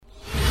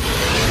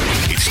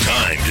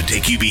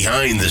take you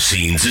behind the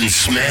scenes in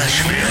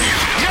Smashville.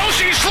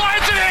 Yoshi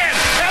slides it in,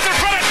 and the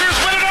Predators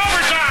win it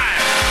overtime.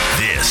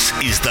 This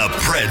is the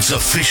Preds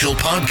official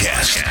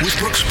podcast with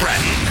Brooks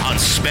Bratton on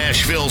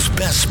Smashville's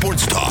best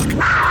sports talk.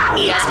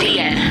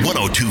 ESPN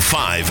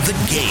 102.5 The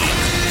Game.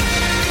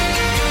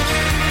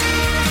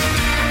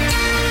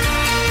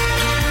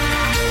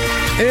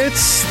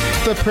 It's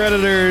the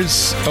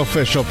Predators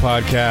official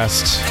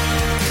podcast,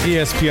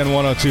 ESPN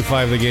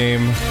 102.5 The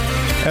Game,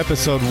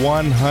 episode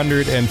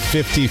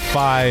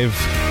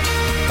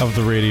 155 of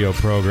the radio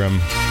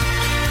program.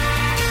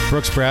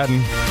 Brooks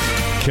Bratton,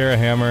 Kara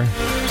Hammer,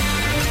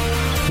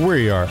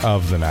 we are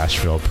of the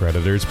Nashville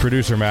Predators.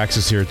 Producer Max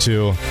is here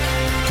too.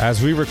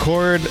 As we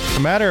record, a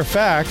matter of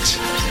fact,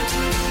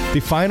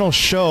 the final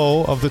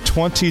show of the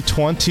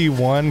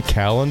 2021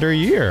 calendar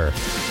year.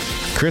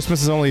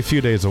 Christmas is only a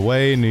few days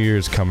away. New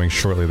Year's coming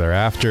shortly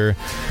thereafter.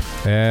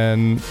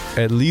 And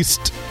at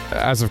least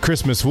as of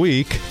Christmas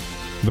week,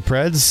 the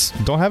Preds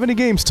don't have any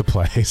games to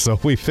play. So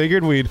we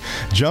figured we'd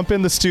jump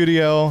in the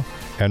studio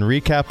and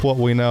recap what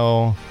we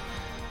know,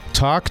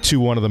 talk to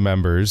one of the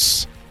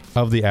members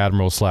of the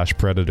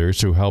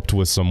Admirals/Predators who helped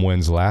with some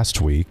wins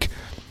last week.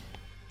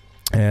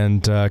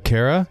 And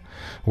Kara,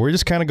 we're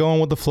just kind of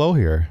going with the flow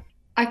here.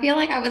 I feel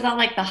like I was on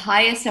like the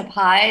highest of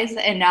highs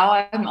and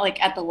now I'm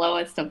like at the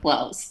lowest of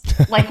lows.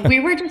 Like we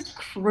were just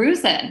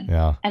cruising.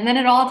 Yeah. And then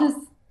it all just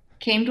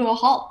came to a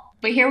halt.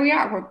 But here we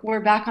are. We're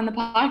back on the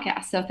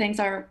podcast. So things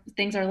are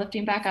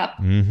lifting back up.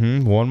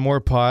 Mm-hmm. One more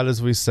pod,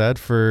 as we said,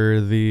 for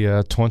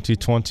the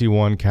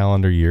 2021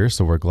 calendar year.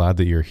 So we're glad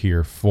that you're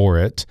here for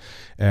it.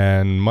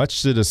 And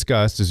much to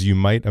discuss, as you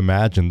might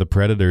imagine, the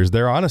Predators,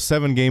 they're on a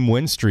 7-game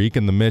win streak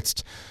in the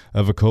midst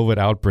of a COVID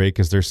outbreak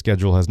as their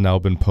schedule has now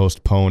been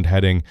postponed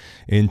heading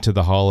into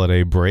the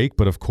holiday break.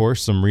 But of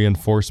course, some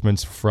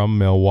reinforcements from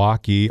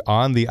Milwaukee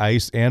on the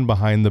ice and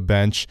behind the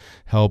bench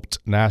helped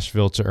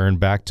Nashville to earn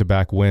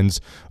back-to-back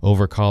wins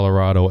over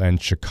Colorado and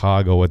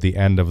Chicago at the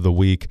end of the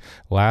week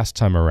last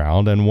time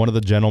around. And one of the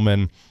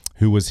gentlemen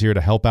who was here to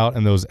help out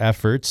in those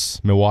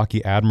efforts,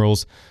 Milwaukee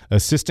Admirals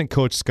assistant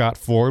coach Scott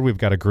Ford. We've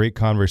got a great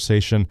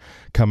conversation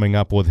coming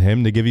up with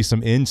him to give you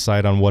some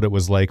insight on what it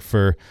was like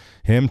for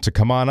him to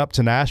come on up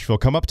to Nashville,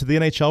 come up to the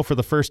NHL for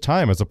the first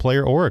time as a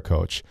player or a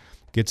coach.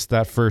 Gets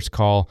that first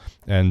call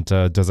and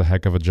does a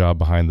heck of a job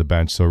behind the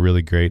bench. So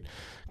really great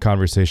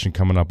conversation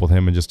coming up with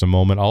him in just a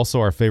moment.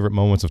 Also, our favorite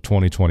moments of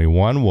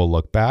 2021. We'll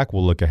look back.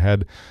 We'll look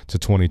ahead to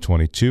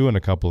 2022 and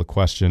a couple of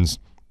questions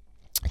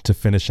to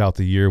finish out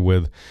the year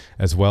with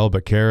as well.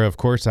 But Kara, of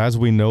course, as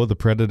we know, the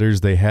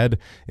Predators, they head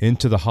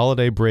into the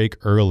holiday break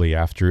early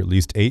after at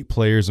least 8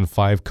 players and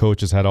 5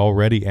 coaches had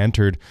already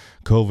entered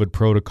COVID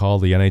protocol.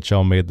 The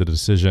NHL made the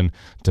decision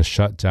to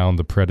shut down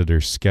the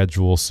Predators'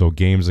 schedule. So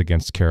games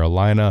against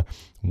Carolina,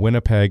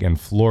 Winnipeg, and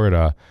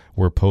Florida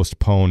were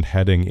postponed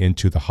heading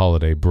into the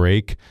holiday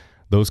break.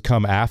 Those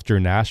come after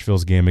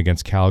Nashville's game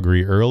against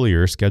Calgary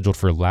earlier, scheduled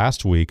for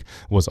last week,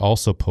 was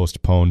also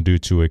postponed due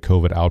to a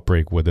COVID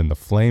outbreak within the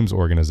Flames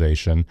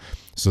organization.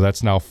 So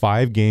that's now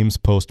 5 games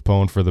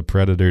postponed for the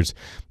Predators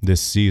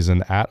this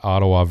season at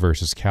Ottawa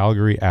versus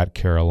Calgary, at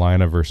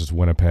Carolina versus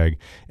Winnipeg,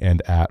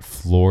 and at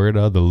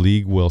Florida. The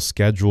league will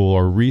schedule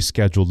or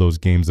reschedule those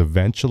games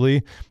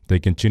eventually. They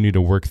continue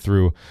to work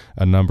through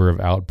a number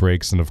of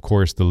outbreaks, and of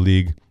course the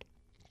league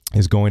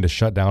is going to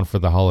shut down for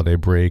the holiday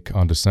break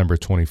on December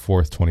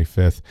 24th,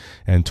 25th,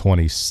 and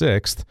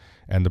 26th.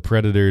 And the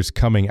Predators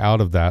coming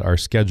out of that are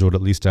scheduled,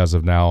 at least as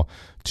of now,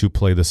 to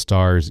play the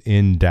Stars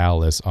in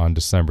Dallas on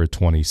December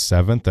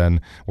 27th. And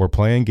we're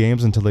playing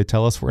games until they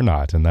tell us we're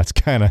not. And that's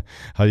kind of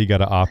how you got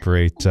to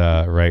operate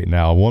right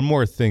now. One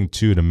more thing,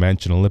 too, to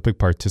mention, Olympic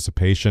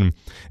participation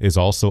is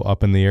also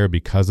up in the air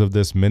because of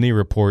this. Many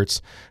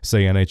reports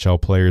say NHL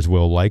players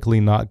will likely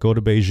not go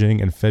to Beijing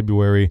in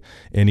February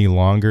any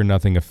longer.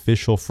 Nothing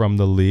official from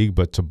the league,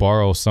 but to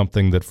borrow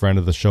something that friend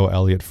of the show,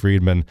 Elliot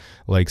Friedman,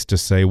 likes to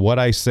say, what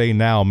I say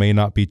now may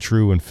not be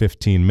true in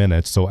 15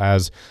 minutes. So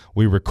as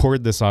we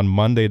record this on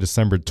Monday,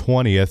 December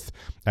 20th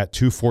at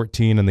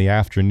 2:14 in the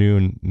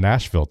afternoon,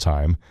 Nashville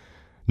time.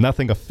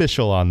 Nothing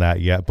official on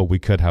that yet, but we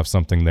could have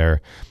something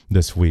there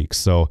this week.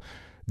 So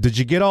did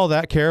you get all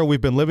that, Kara? We've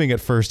been living it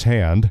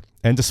firsthand.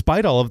 And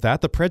despite all of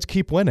that, the Preds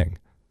keep winning.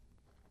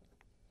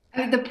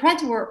 I mean, the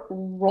Preds were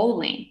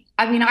rolling.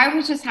 I mean, I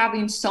was just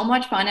having so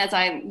much fun as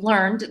I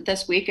learned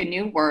this week a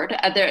new word.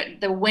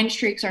 The win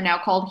streaks are now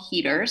called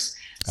heaters.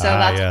 So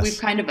yes. We've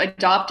kind of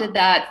adopted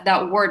that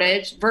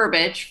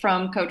verbiage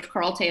from Coach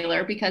Carl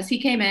Taylor because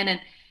he came in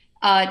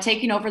and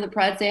taking over the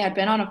Preds. They had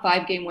been on a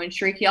 5-game win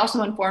streak. He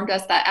also informed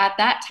us that at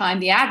that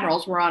time, the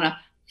Admirals were on a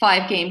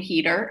 5-game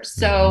heater.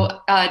 So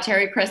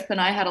Terry Crisp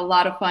and I had a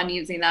lot of fun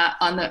using that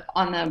on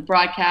the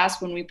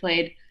broadcast when we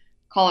played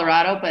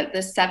Colorado. But the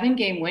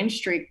 7-game win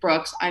streak,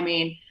 Brooks, I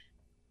mean,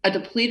 a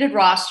depleted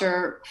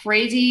roster,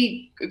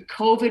 crazy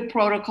COVID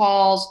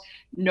protocols,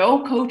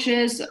 no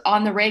coaches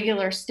on the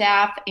regular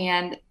staff,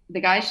 and the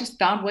guys just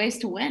found ways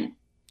to win.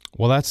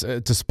 Well, that's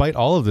despite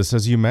all of this,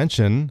 as you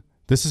mentioned,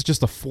 This is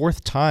just the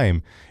fourth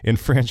time in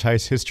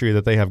franchise history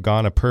that they have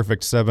gone a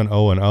perfect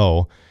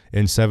 7-0-0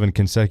 in 7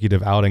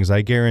 consecutive outings.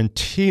 I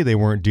guarantee they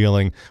weren't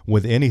dealing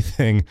with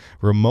anything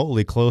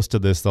remotely close to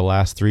this the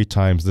last 3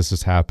 times this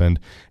has happened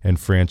in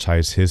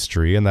franchise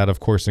history. And that, of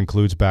course,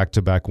 includes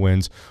back-to-back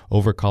wins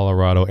over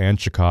Colorado and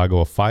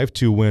Chicago, a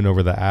 5-2 win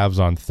over the Avs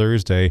on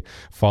Thursday,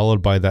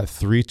 followed by that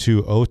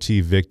 3-2 OT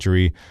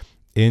victory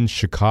in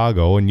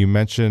Chicago. And you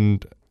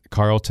mentioned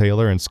Carl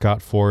Taylor and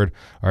Scott Ford,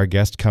 our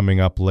guest coming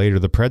up later.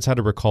 The Preds had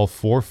to recall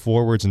 4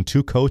 forwards and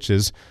 2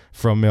 coaches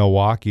from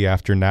Milwaukee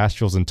after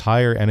Nashville's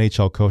entire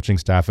NHL coaching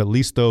staff, at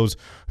least those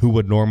who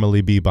would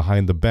normally be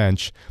behind the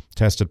bench,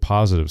 tested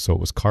positive. So it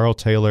was Carl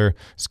Taylor,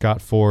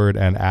 Scott Ford,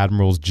 and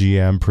Admirals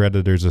GM,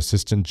 Predators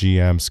assistant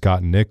GM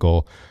Scott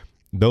Nickel.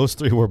 Those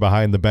 3 were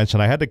behind the bench,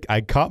 and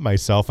I caught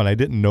myself, and I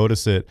didn't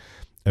notice it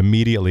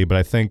immediately, but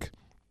I think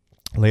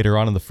later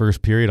on in the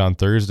first period on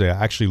Thursday,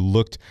 I actually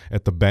looked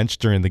at the bench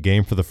during the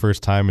game for the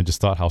first time and just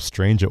thought how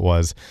strange it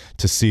was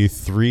to see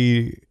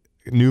 3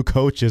 new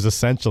coaches,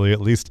 essentially, at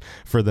least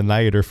for the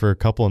night or for a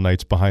couple of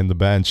nights, behind the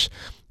bench.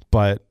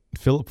 But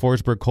Philip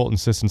Forsberg, Colton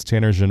Sissons,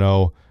 Tanner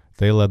Jeannot,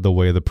 they led the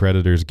way the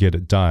Predators get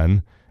it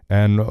done.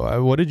 And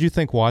what did you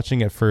think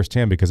watching it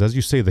firsthand? Because as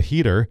you say, the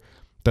heater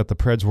that the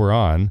Preds were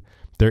on,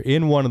 they're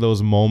in one of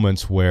those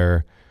moments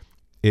where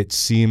it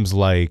seems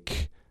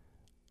like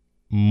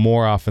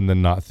more often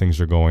than not things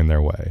are going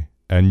their way,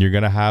 and you're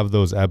going to have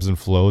those ebbs and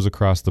flows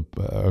across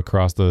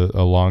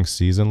a long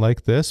season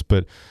like this.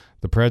 But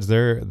the Preds,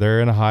 they're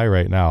in a high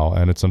right now,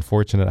 and it's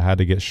unfortunate it had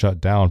to get shut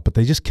down, but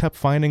they just kept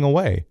finding a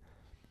way.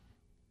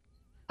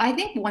 I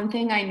think one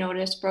thing I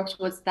noticed, Brooks,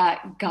 was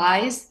that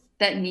guys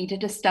that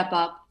needed to step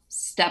up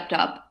stepped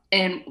up.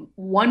 And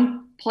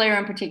one player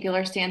in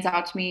particular stands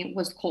out to me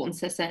was Colton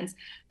Sissons.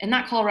 In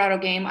that Colorado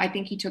game, I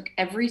think he took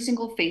every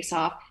single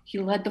faceoff. He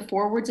led the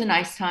forwards in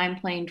ice time,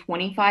 playing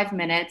 25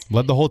 minutes.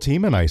 Led the whole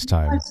team in ice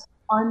time. He was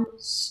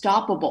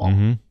unstoppable.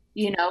 Mm-hmm.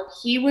 You know,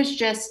 he was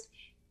just,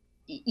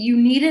 you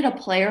needed a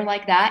player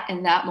like that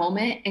in that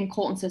moment, and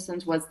Colton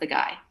Sissons was the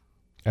guy.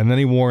 And then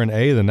he wore an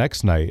A the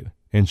next night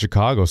in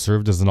Chicago,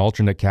 served as an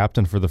alternate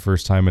captain for the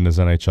first time in his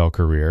NHL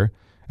career.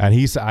 And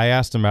I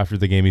asked him after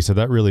the game, he said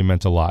that really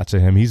meant a lot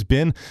to him. He's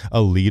been a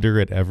leader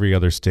at every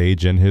other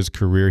stage in his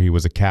career. He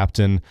was a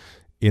captain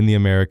in the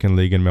American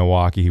League in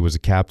Milwaukee. He was a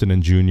captain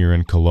and junior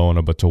in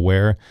Kelowna, but to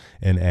wear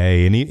an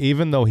A, and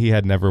even though he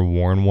had never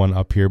worn one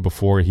up here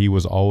before, he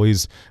was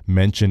always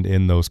mentioned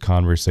in those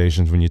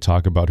conversations when you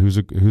talk about who's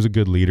a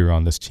good leader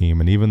on this team.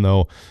 And even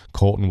though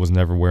Colton was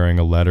never wearing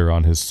a letter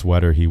on his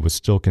sweater, he was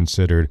still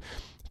considered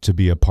to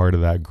be a part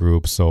of that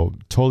group. So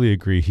totally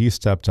agree. He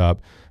stepped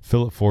up.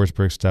 Philip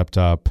Forsberg stepped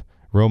up.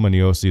 Roman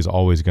Josi is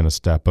always going to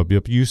step up.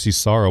 UC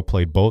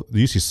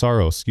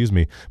Saros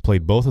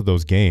played both of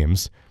those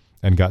games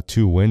and got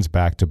 2 wins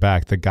back to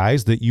back. The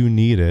guys that you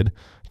needed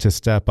to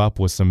step up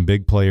with some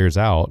big players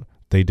out,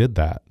 they did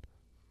that.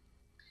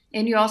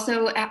 And you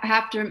also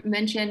have to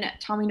mention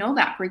Tommy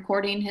Novak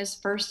recording his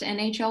first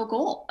NHL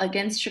goal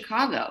against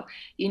Chicago.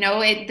 You know,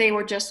 they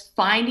were just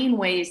finding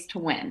ways to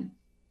win.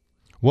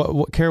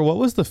 Kara, what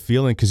was the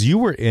feeling? Because you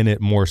were in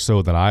it more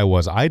so than I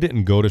was. I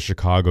didn't go to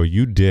Chicago.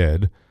 You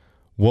did.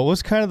 What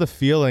was kind of the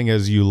feeling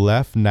as you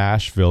left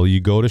Nashville, you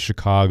go to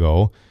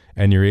Chicago,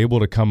 and you're able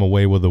to come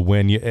away with a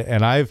win?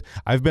 And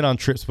I've been on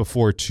trips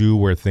before, too,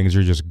 where things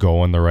are just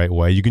going the right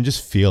way. You can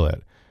just feel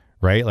it,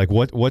 right? Like,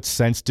 what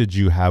sense did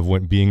you have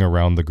when being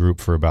around the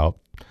group for about,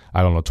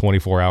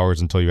 24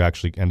 hours until you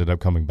actually ended up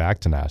coming back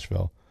to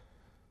Nashville?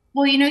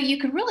 Well, you know, you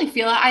could really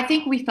feel it. I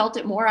think we felt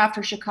it more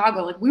after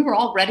Chicago. Like, we were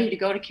all ready to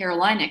go to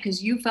Carolina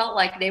because you felt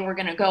like they were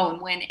going to go and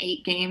win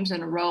 8 games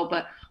in a row.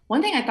 But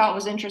one thing I thought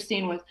was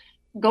interesting was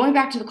going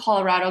back to the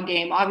Colorado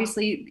game.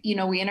 Obviously, you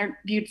know, we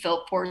interviewed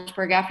Philip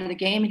Forsberg after the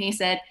game, and he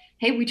said,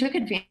 hey, we took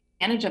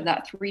advantage of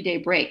that 3-day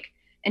break.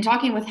 And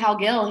talking with Hal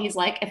Gill, he's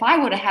like, if I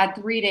would have had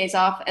 3 days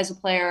off as a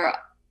player,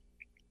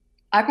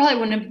 I probably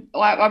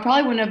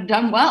wouldn't have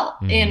done well.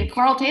 Mm-hmm. And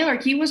Carl Taylor,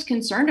 he was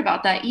concerned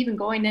about that even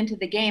going into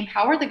the game.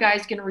 How are the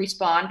guys going to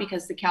respond?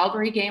 Because the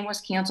Calgary game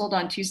was canceled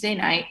on Tuesday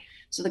night.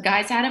 So the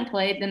guys hadn't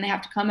played. Then they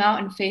have to come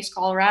out and face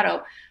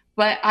Colorado.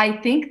 But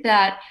I think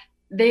that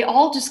they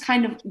all just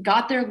kind of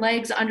got their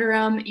legs under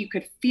them. You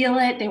could feel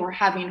it. They were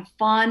having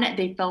fun.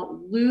 They felt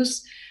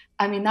loose.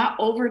 I mean, that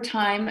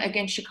overtime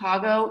against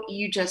Chicago,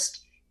 you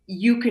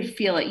could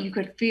feel it. You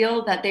could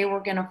feel that they were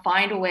going to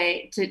find a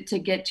way to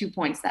get 2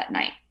 points that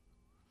night.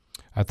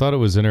 I thought it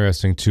was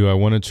interesting, too. I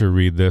wanted to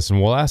read this,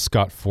 and we'll ask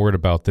Scott Ford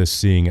about this,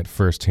 seeing it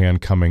firsthand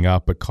coming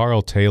up. But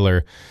Carl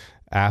Taylor,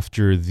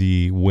 after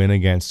the win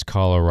against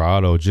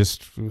Colorado,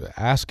 just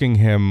asking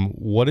him,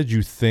 what did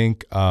you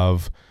think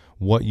of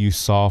what you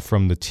saw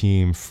from the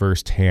team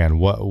firsthand?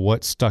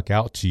 What stuck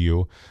out to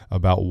you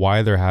about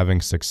why they're having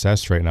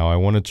success right now? I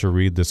wanted to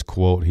read this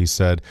quote. He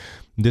said,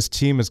 this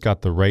team has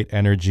got the right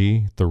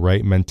energy, the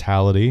right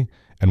mentality,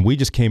 and we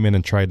just came in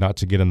and tried not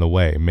to get in the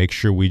way, make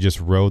sure we just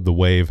rode the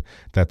wave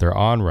that they're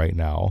on right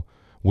now.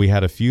 We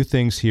had a few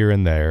things here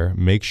and there,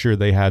 make sure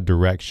they had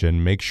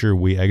direction, make sure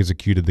we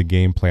executed the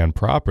game plan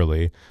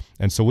properly.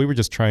 And so we were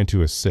just trying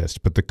to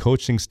assist. But the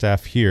coaching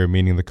staff here,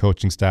 meaning the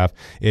coaching staff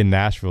in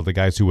Nashville, the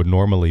guys who would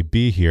normally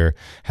be here,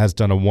 has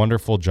done a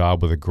wonderful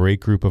job with a great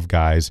group of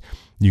guys.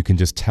 You can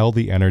just tell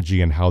the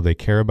energy and how they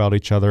care about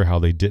each other, how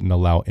they didn't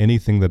allow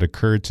anything that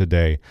occurred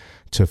today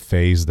to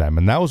phase them.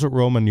 And that was what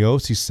Roman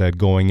Josi said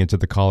going into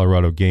the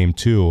Colorado game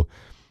too.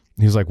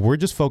 He's like, we're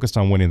just focused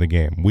on winning the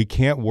game. We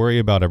can't worry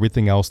about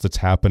everything else that's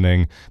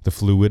happening, the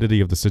fluidity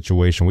of the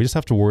situation. We just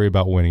have to worry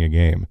about winning a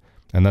game.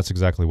 And that's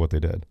exactly what they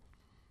did.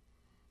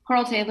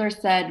 Carl Taylor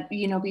said,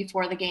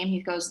 before the game, he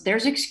goes,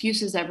 there's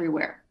excuses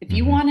everywhere. If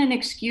you want an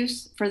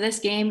excuse for this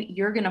game,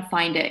 you're going to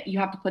find it. You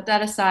have to put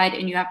that aside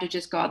and you have to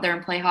just go out there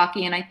and play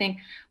hockey. And I think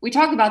we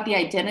talk about the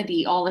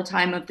identity all the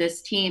time of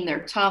this team.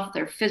 They're tough,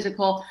 they're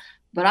physical,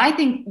 but I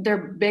think their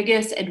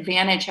biggest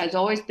advantage has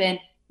always been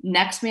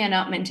next man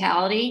up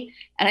mentality.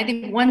 And I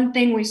think one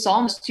thing we saw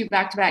in those 2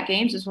 back-to-back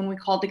games is when we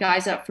called the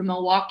guys up from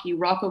Milwaukee,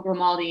 Rocco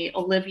Grimaldi,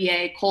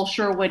 Olivier, Cole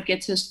Sherwood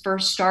gets his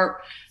first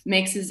start,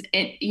 makes his,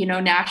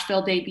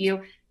 Nashville debut.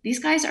 These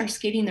guys are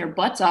skating their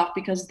butts off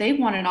because they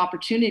want an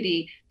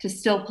opportunity to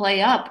still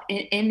play up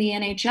in the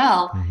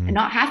NHL and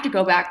not have to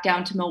go back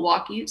down to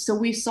Milwaukee. So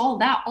we saw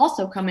that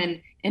also come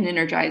in and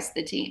energize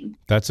the team.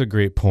 That's a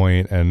great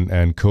point.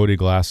 And Cody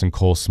Glass and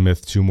Cole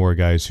Smith, 2 more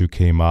guys who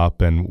came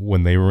up. And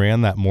when they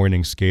ran that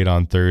morning skate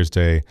on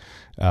Thursday,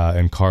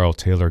 and Carl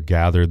Taylor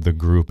gathered the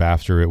group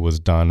after it was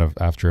done,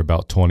 after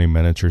about 20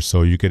 minutes or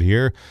so, you could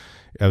hear,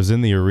 I was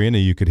in the arena,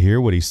 you could hear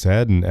what he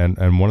said.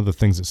 And one of the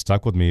things that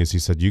stuck with me is he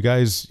said, you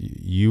guys,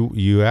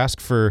 you ask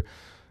for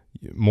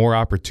more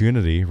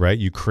opportunity, right?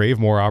 You crave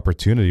more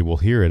opportunity. Well,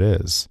 here it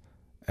is.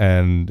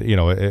 And,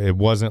 it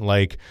wasn't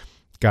like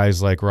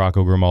guys like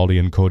Rocco Grimaldi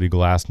and Cody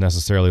Glass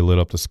necessarily lit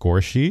up the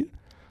score sheet,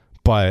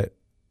 but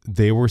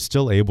they were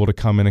still able to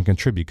come in and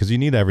contribute because you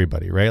need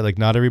everybody, right? Like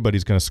not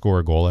everybody's going to score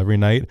a goal every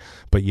night,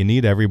 but you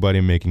need everybody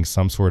making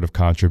some sort of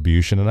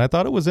contribution. And I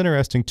thought it was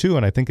interesting too,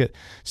 and I think it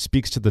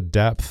speaks to the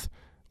depth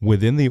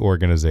within the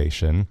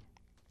organization,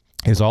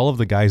 is all of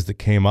the guys that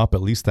came up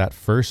at least that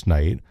first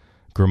night,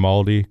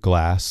 Grimaldi,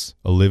 Glass,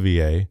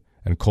 Olivier,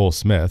 and Cole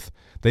Smith,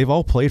 they've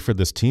all played for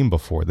this team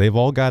before. They've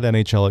all got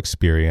NHL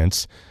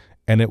experience,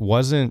 and it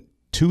wasn't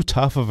too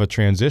tough of a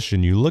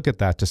transition. You look at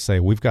that to say,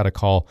 we've got to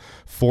call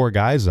 4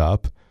 guys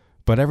up,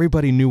 but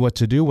everybody knew what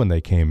to do when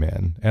they came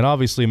in. And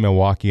obviously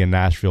Milwaukee and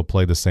Nashville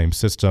play the same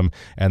system,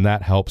 and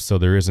that helps so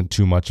there isn't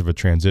too much of a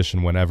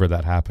transition whenever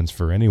that happens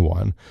for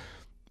anyone.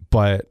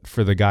 But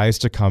for the guys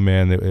to come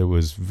in, it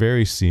was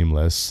very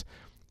seamless,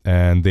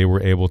 and they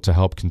were able to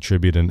help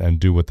contribute and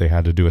do what they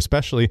had to do.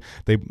 Especially,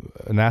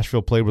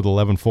 Nashville played with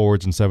 11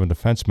 forwards and 7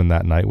 defensemen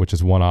that night, which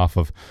is one off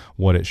of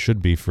what it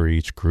should be for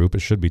each group. It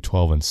should be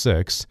 12 and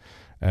 6.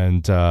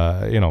 And,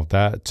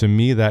 that to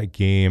me, that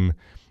game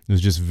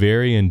was just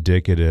very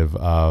indicative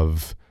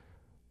of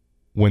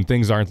when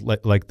things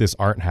aren't like this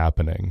aren't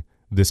happening.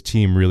 This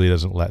team really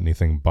doesn't let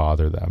anything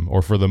bother them.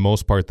 Or for the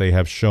most part, they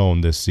have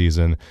shown this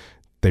season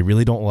they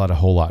really don't let a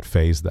whole lot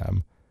phase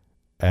them.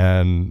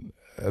 And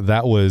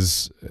that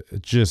was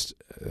just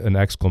an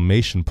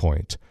exclamation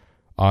point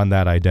on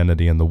that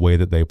identity and the way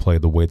that they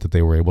played, the way that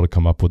they were able to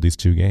come up with these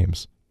 2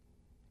 games.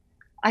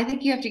 I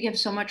think you have to give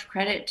so much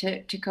credit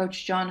to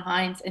Coach John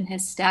Hynes and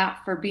his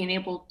staff for being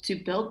able to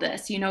build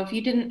this. If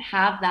you didn't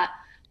have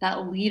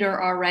that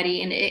leader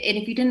already, and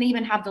if you didn't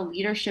even have the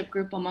leadership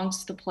group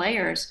amongst the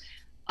players,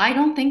 I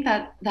don't think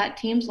that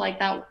teams like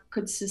that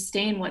could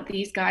sustain what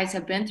these guys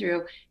have been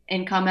through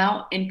and come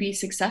out and be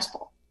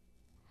successful.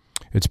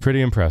 It's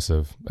pretty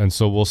impressive. And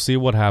so we'll see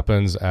what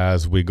happens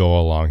as we go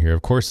along here.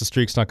 Of course, the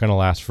streak's not going to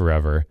last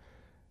forever.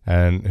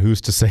 And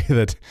who's to say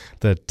that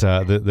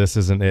this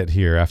isn't it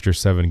here after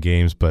 7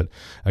 games? But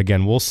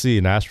again, we'll see.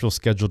 Nashville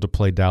scheduled to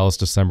play Dallas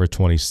December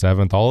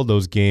 27th. All of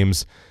those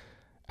games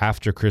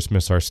after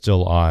Christmas are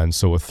still on.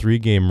 So a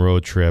 3-game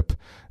road trip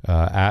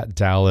at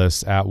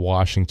Dallas, at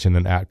Washington,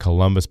 and at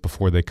Columbus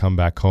before they come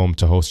back home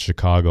to host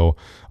Chicago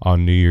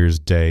on New Year's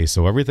Day.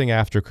 So everything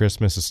after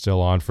Christmas is still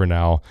on for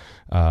now.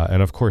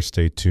 And of course,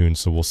 stay tuned.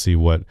 So we'll see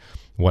what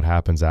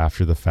happens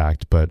after the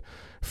fact. But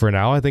for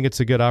now, I think it's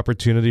a good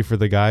opportunity for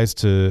the guys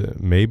to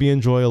maybe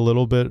enjoy a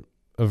little bit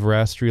of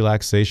rest,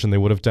 relaxation. They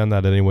would have done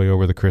that anyway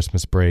over the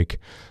Christmas break.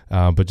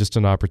 But just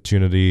an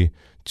opportunity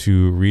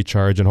to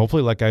recharge and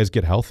hopefully let guys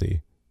get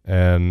healthy.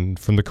 And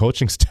from the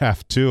coaching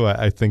staff too,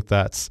 I think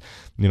that's,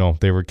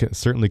 they were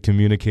certainly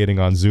communicating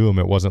on Zoom.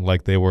 It wasn't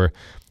like they were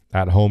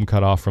at home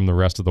cut off from the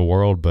rest of the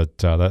world, but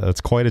that's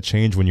quite a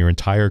change when your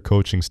entire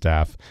coaching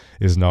staff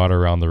is not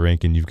around the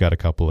rink and you've got a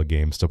couple of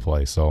games to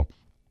play. So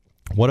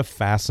what a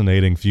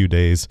fascinating few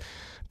days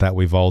that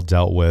we've all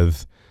dealt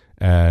with.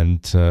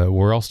 And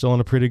we're all still in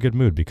a pretty good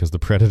mood because the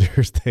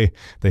Predators,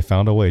 they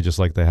found a way just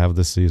like they have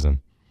this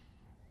season.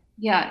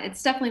 Yeah,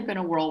 it's definitely been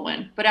a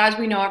whirlwind. But as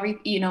we know,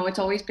 it's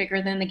always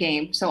bigger than the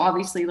game. So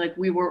obviously,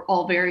 we were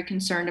all very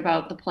concerned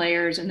about the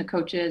players and the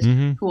coaches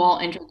who all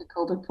entered the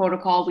COVID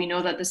protocol. We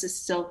know that this is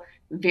still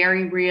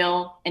very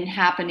real and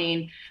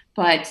happening.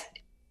 But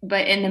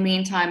but in the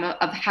meantime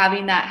of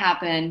having that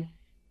happen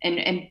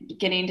and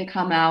getting to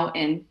come out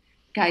and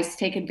guys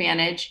take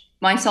advantage,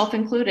 myself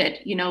included,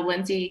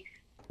 Lindsay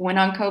went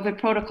on COVID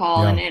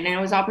protocol and it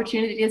was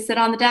opportunity to sit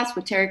on the desk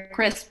with Terry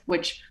Crisp,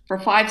 which for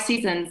 5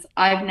 seasons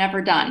I've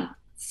never done.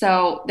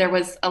 So there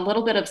was a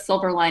little bit of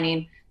silver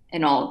lining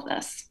in all of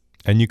this.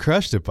 And you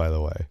crushed it, by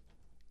the way.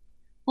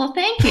 Well,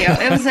 thank you.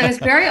 It was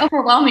very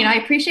overwhelming. I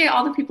appreciate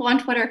all the people on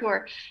Twitter who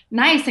are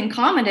nice and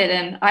commented.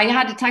 And I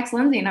had to text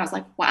Lindsay and I was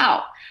like,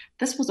 wow,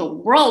 this was a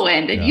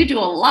whirlwind and you do a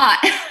lot.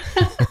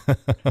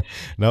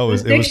 No, it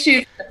was big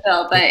shoes to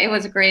fill, but it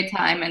was a great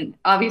time. And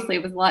obviously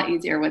it was a lot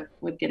easier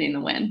with getting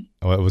the win.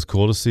 Oh, it was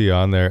cool to see you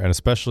on there. And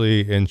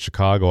especially in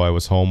Chicago, I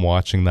was home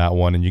watching that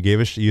one. And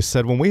you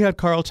said, when we had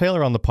Carl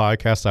Taylor on the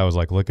podcast, I was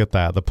like, look at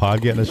that. The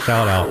pod getting a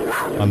shout out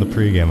on the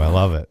pregame. I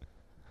love it.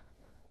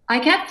 I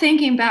kept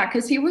thinking back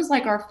because he was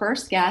like our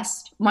first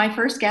guest, my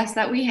first guest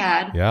that we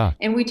had. Yeah.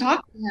 And we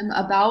talked to him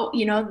about,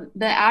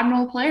 the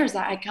Admiral players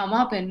that had come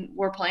up and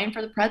were playing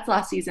for the Preds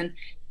last season.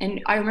 And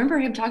I remember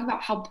him talking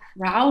about how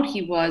proud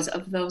he was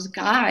of those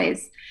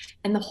guys.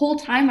 And the whole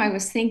time I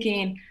was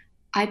thinking,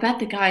 I bet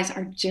the guys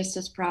are just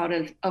as proud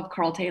of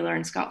Carl Taylor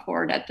and Scott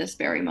Ford at this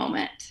very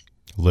moment.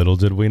 Little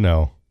did we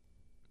know.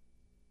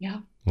 Yeah.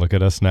 Look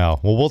at us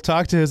now. Well, we'll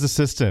talk to his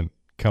assistant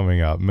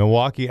coming up.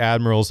 Milwaukee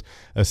Admirals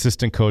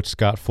assistant coach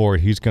Scott Ford.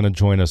 He's going to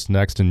join us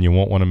next, and you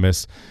won't want to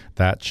miss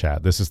that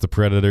chat. This is the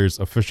Predators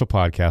official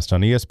podcast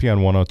on ESPN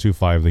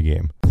 102.5 The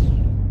Game.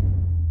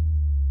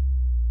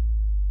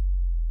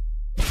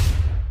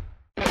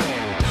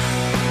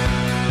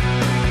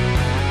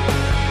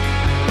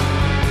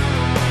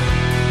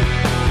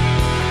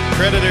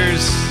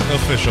 Predators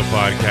official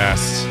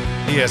podcast,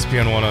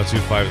 ESPN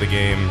 102.5 The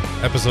Game,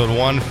 episode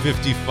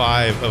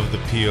 155 of the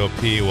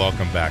POP.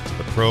 Welcome back to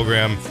the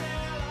program.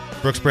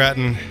 Brooks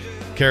Bratton,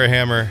 Kara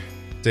Hammer,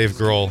 Dave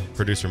Grohl,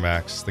 producer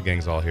Max, the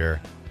gang's all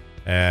here.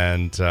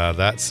 And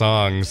that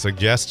song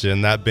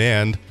suggestion, that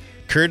band,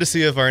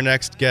 courtesy of our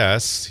next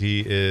guest,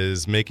 he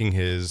is making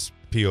his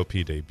POP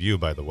debut,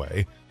 by the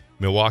way.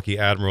 Milwaukee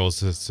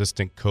Admirals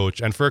assistant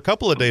coach. And for a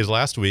couple of days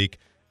last week,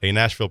 a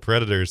Nashville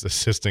Predators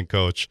assistant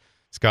coach,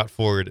 Scott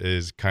Ford,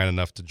 is kind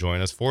enough to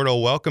join us.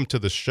 Fordo, welcome to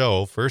the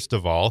show, first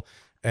of all.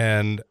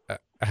 And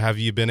have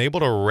you been able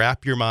to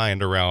wrap your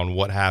mind around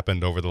what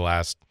happened over the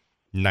last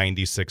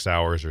 96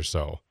 hours or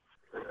so?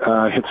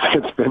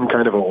 It's been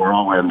kind of a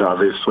whirlwind,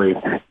 obviously.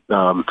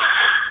 The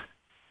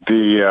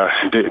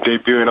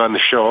debuting on the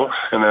show,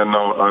 and then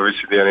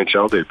obviously the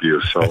NHL debut.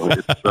 So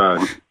it's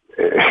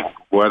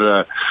what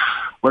a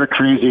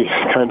crazy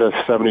kind of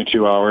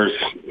 72 hours.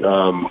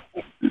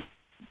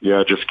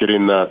 Just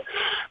getting that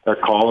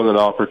call and an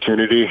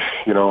opportunity.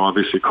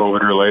 Obviously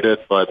COVID related,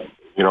 but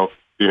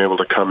being able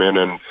to come in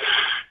and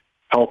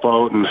help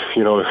out, and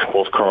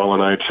both Carl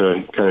and I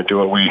to kind of do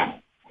what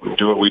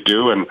we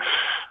do and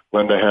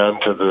lend a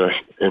hand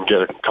and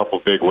get a couple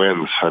big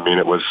wins. I mean,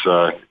 it was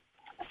a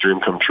dream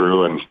come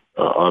true, and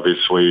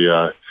obviously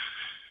a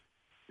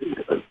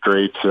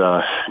great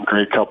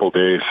couple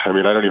days. I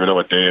mean, I don't even know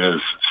what day it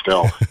is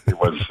still. It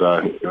was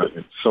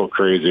it's so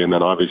crazy. And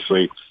then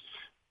obviously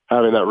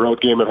having that road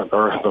game or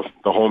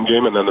the home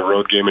game, and then the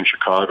road game in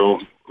Chicago,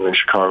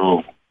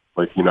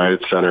 like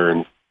United Center,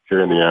 and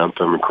hearing the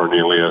anthem and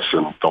Cornelius,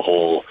 and the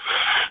whole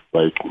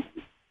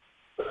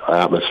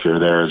atmosphere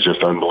there is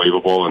just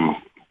unbelievable. And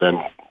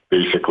then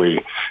basically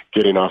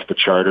getting off the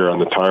charter on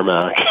the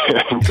tarmac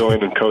and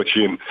going and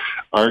coaching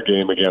our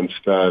game against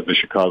the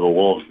Chicago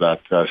Wolves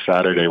that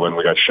Saturday when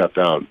we got shut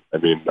down. I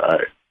mean,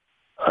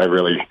 I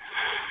really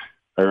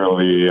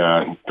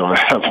don't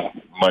have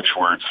much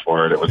words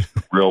for it. It was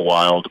real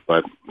wild,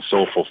 but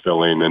so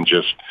fulfilling, and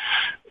just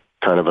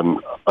kind of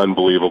an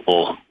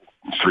unbelievable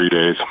 3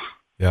 days.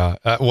 Yeah.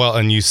 Well,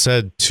 and you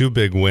said 2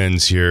 big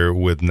wins here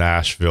with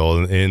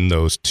Nashville in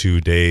those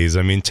 2 days.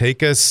 I mean,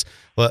 take us,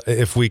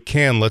 if we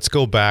can, let's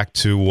go back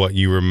to what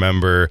you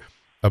remember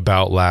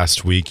about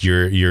last week.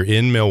 You're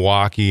in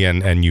Milwaukee,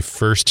 and you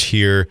first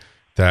hear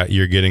that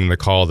you're getting the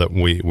call that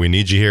we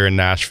need you here in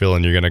Nashville,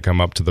 and you're going to come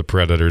up to the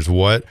Predators.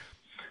 What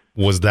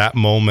was that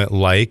moment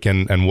like,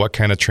 and what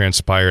kind of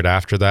transpired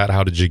after that?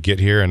 How did you get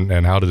here,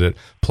 and how did it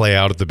play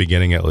out at the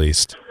beginning, at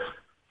least?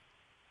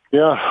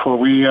 Yeah, well,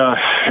 we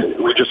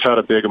just had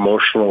a big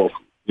emotional,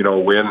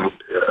 win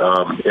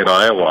in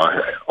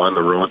Iowa on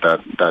the road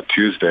that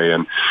Tuesday,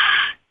 and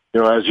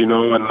as you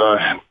know, in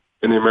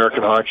the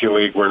American Hockey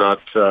League, we're not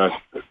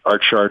our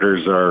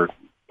charters are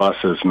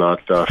buses, not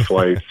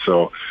flights.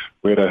 So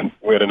we had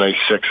a nice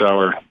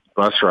 6-hour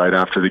bus ride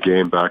after the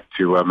game back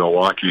to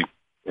Milwaukee,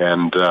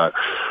 and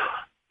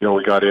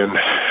we got in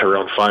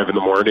around 5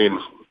 a.m,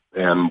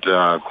 and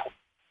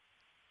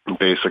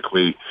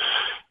basically,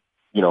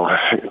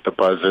 the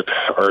buzz had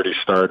already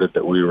started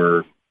that we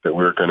were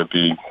going to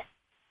be,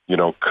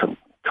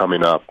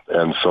 coming up,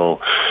 and so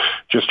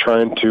just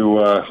trying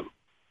to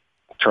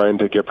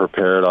get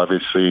prepared.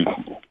 Obviously,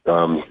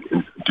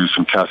 do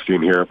some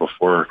testing here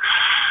before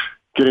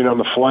getting on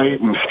the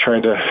flight, and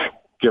trying to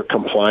get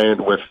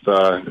compliant with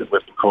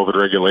the COVID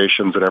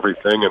regulations and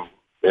everything,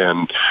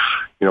 and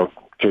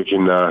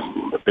taking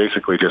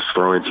basically just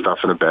throwing stuff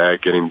in a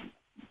bag, getting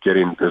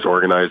as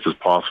organized as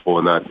possible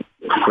in that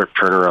quick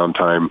turnaround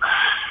time,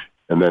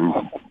 and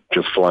then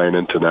just flying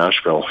into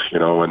Nashville,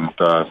 and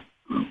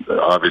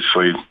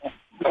obviously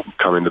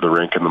coming to the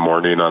rink in the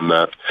morning on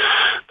that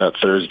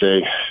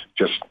Thursday,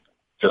 just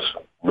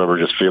remember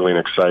just feeling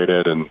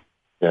excited and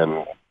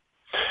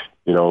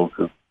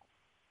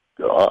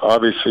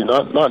obviously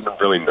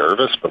not really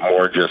nervous, but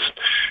more just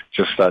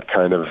that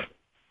kind of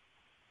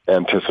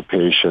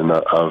anticipation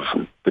of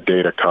the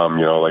day to come,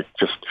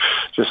 just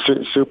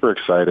super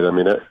excited. I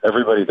mean,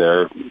 everybody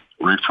there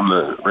right from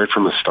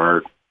the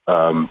start,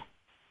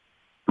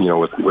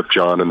 with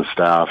John and the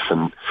staff,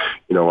 and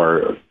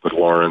with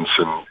Lawrence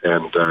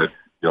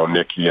and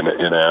Nikki and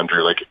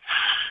Andrew, like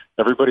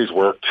everybody's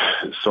worked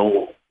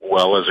so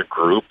well as a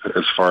group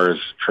as far as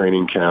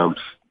training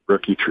camps,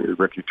 rookie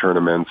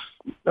tournaments,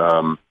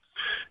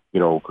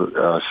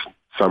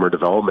 summer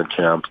development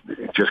camp,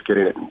 just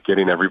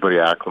getting everybody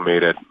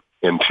acclimated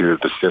into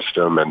the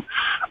system and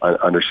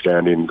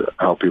understanding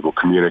how people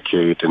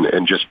communicate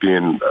and just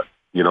being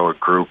a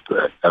group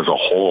as a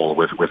whole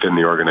within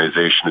the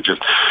organization.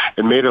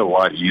 It made it a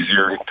lot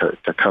easier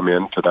to come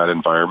into that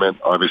environment.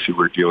 Obviously,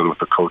 we're dealing with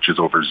the coaches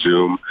over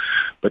Zoom,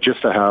 but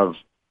just to have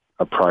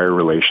a prior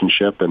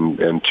relationship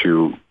and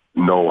to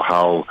know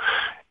how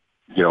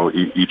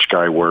each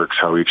guy works,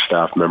 how each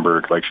staff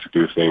member likes to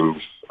do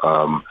things,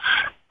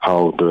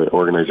 how the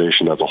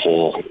organization as a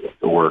whole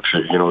works.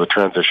 The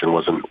transition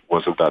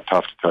wasn't that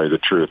tough, to tell you the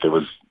truth. It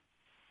was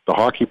the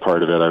hockey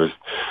part of it.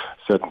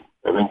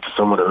 I think to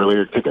someone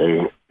earlier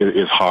today, it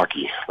is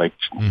hockey. Like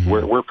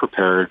we're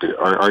prepared.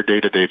 Our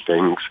day-to-day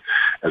things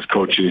as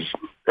coaches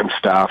and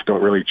staff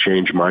don't really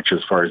change much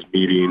as far as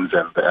meetings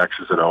and the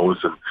X's and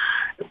O's and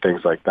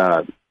things like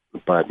that.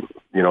 But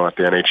at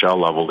the NHL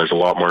level, there's a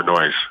lot more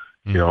noise.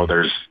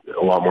 There's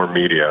a lot more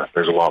media.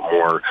 There's a lot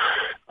more.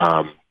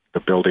 The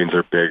buildings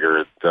are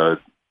bigger. The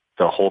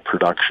whole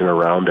production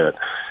around it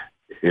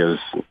is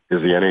the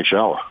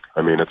NHL.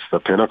 I mean, it's the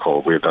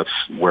pinnacle. That's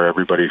where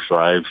everybody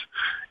thrives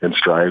and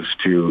strives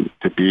to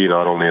be,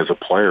 not only as a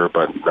player,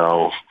 but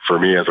now for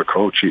me as a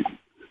coach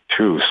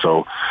too.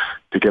 So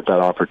to get that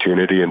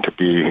opportunity and to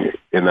be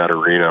in that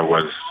arena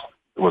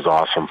was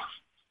awesome.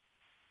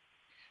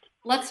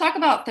 Let's talk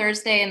about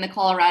Thursday in the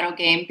Colorado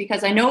game,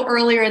 because I know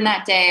earlier in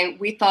that day,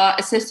 we thought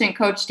assistant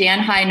coach Dan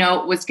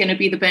Heinold was going to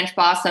be the bench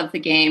boss of the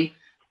game.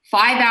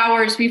 5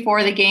 hours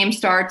before the game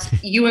starts,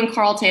 you and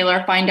Carl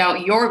Taylor find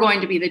out you're going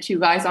to be the two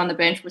guys on the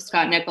bench with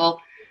Scott Nickel.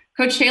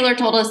 Coach Taylor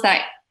told us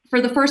that for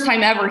the first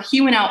time ever,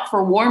 he went out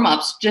for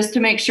warm-ups just to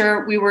make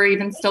sure we were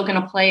even still going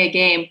to play a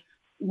game.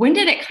 When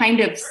did it kind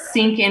of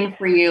sink in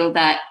for you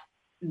that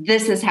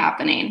this is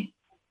happening?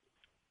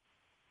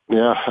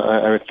 Yeah,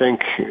 I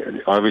think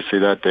obviously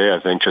that day, I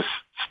think just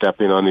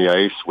stepping on the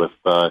ice with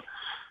that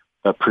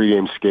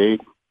pregame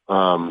skate,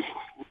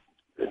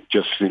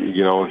 just,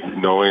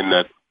 knowing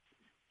that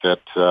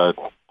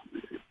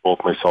both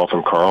myself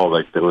and Carl,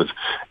 like it was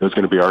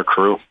going to be our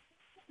crew.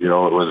 It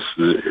was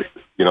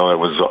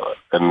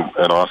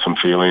an awesome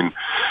feeling.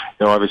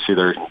 Obviously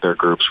their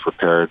groups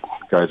prepared.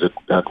 Guys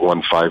had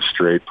won 5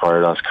 straight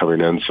prior to us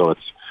coming in, so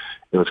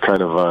it was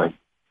kind of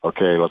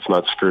okay, let's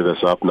not screw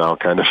this up now,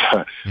 kind of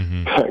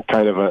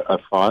a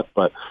thought.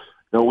 But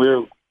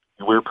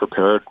we're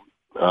prepared.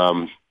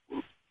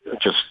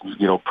 Just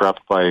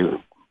prepped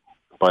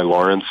by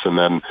Lawrence, and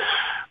then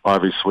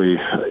obviously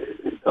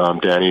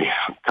Danny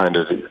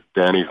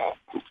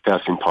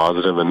testing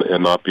positive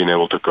and not being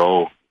able to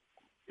go.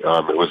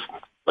 It was,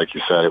 like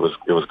you said, it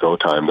was go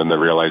time. Then the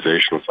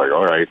realization was like,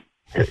 all right,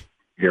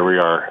 here we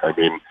are. I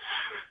mean,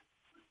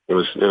 it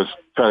was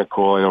kind of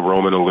cool. I know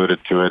Roman alluded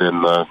to it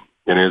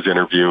in his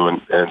interview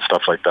and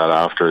stuff like that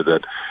after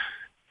that,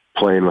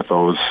 playing with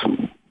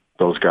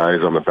those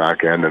guys on the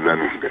back end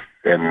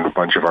and a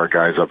bunch of our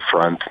guys up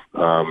front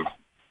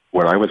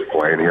when I was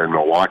playing here in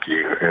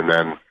Milwaukee, and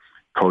then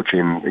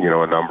coaching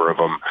a number of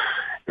them.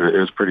 It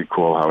was pretty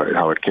cool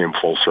how it came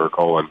full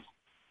circle, and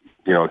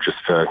just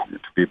to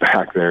be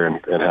back there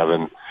and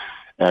having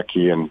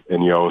Eki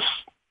and Yos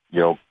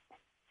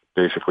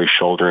basically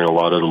shouldering a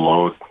lot of the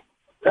load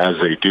as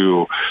they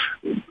do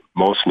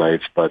most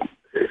nights. But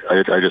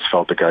I just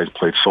felt the guys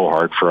played so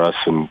hard for us,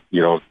 and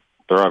they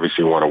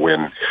obviously want to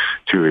win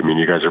too. I mean,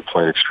 you guys are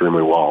playing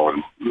extremely well,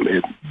 and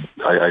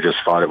I just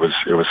thought it was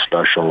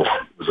special.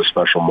 It was a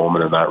special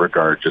moment in that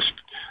regard, just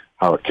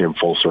how it came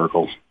full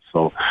circle.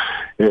 So,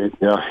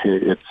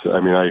 the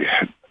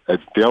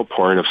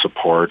outpouring of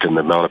support and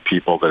the amount of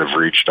people that have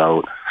reached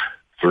out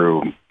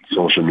through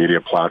social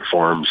media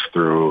platforms,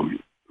 through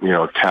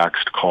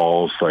text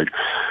calls, like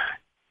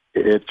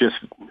it's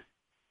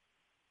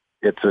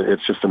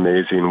just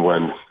amazing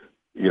when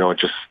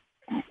just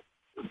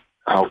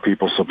how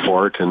people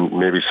support and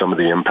maybe some of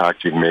the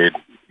impact you've made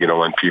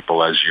on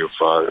people as you've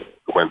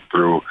went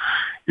through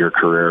your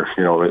career.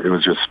 It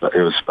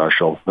was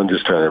special, and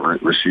just to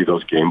receive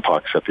those game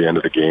pucks at the end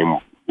of the game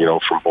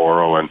from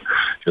Boro, and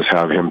just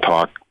have him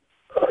talk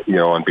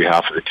on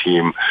behalf of the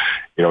team,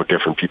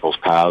 different people's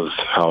paths,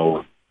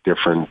 how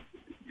different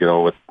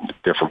with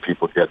different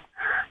people get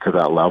to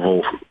that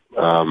level,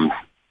 and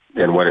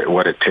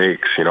what it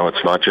takes.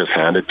 It's not just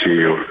handed to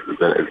you.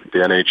 The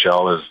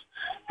NHL is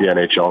the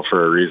NHL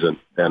for a reason,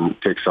 and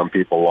it takes some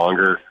people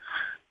longer,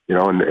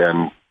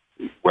 and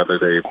whether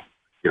they,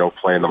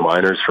 play in the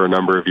minors for a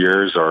number of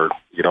years, or,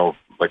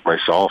 like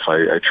myself,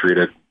 I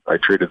treated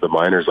the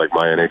minors like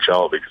my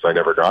NHL because I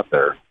never got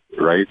there,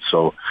 right?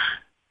 So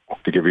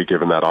to be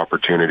given that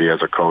opportunity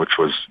as a coach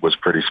was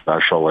pretty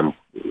special. And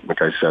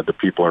like I said, the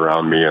people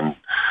around me and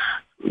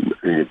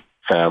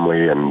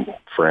family and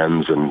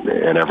friends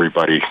and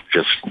everybody,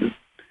 just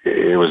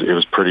it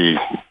was pretty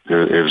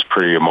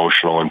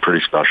emotional and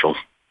pretty special.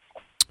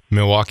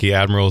 Milwaukee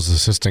Admirals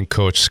assistant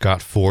coach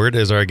Scott Ford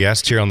is our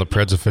guest here on the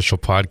Preds Official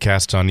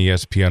Podcast on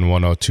ESPN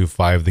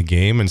 102.5 The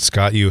Game. And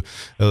Scott, you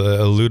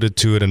alluded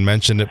to it and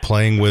mentioned it,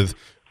 playing with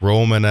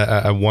Roman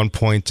at one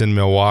point in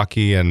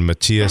Milwaukee and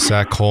Matthias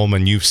Ekholm.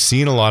 And you've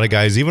seen a lot of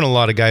guys, even a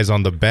lot of guys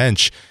on the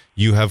bench.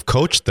 You have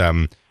coached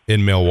them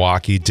in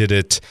Milwaukee.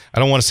 I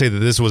don't want to say that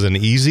this was an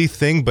easy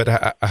thing,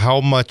 but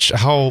how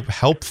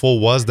helpful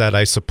was that,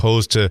 I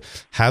suppose, to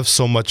have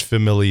so much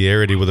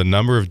familiarity with a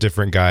number of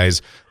different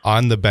guys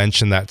on the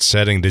bench in that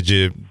setting? Did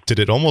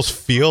it almost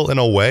feel in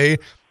a way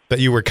that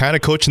you were kind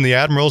of coaching the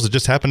Admirals? It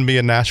just happened to be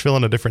in Nashville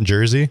in a different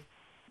jersey?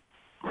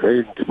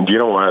 Hey, you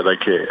know what?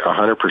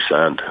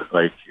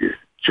 100%.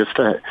 Just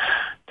to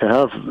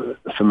have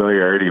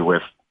familiarity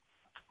with,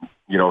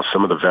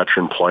 some of the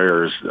veteran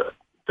players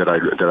that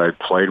I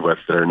played with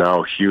that are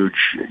now huge,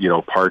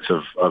 parts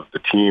of the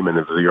team and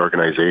of the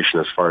organization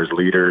as far as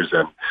leaders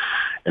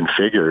and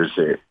figures,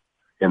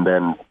 and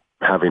then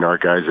having our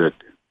guys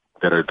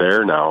that are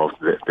there now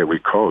that we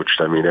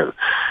coached. I mean,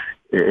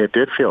 it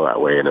did feel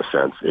that way in a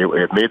sense.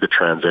 It made the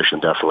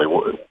transition definitely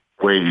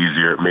way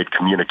easier. It made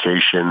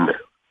communication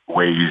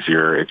way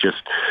easier.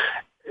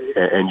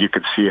 And you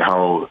could see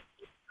how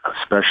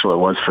special it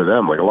was for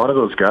them. Like, a lot of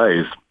those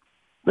guys,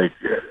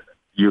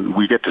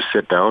 we get to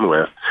sit down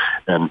with,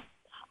 and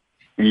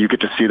you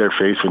get to see their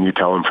face when you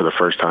tell them for the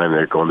first time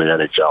they're going to the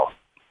NHL,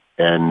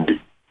 and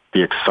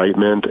the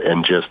excitement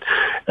and just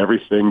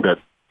everything that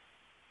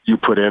you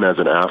put in as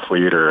an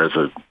athlete or as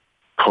a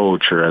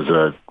coach or as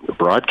a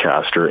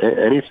broadcaster,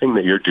 anything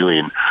that you're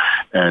doing,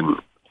 and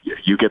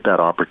you get that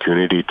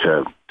opportunity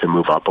to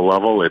move up a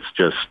level.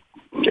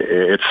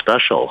 It's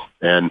special.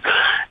 And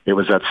it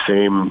was that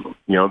same,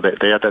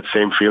 they had that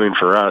same feeling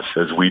for us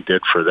as we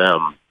did for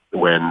them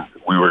when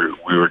we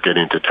were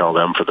getting to tell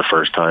them for the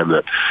first time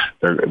that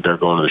they're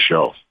going to the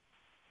show.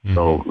 Mm-hmm.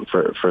 So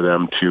for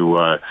them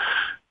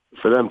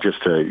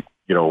just to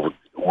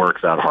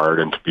work that hard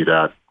and to be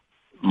that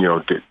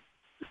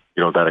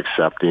that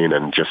accepting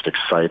and just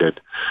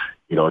excited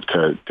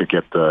to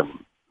get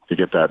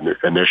that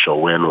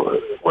initial win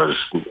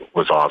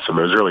was awesome.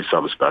 It was really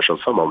something special,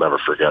 something I'll never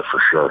forget for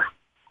sure.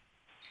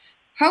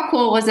 How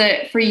cool was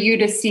it for you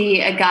to see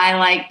a guy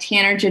like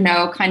Tanner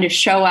Jeannot kind of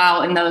show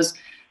out in those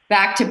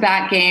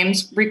back-to-back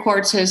games,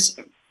 records his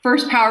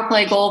first power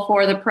play goal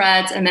for the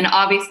Preds, and then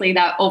obviously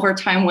that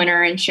overtime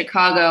winner in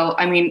Chicago?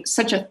 I mean,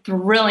 such a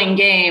thrilling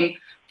game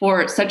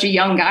for such a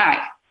young guy.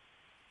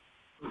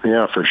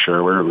 Yeah, for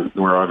sure.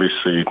 We're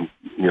obviously,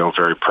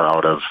 very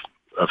proud of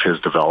his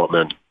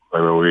development.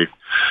 I mean,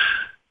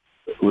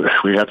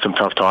 we had some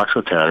tough talks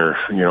with Tanner,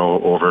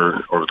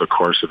 over the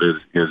course of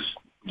his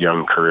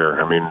young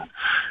career. I mean,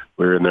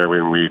 we were in there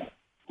when we,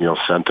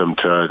 sent him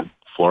to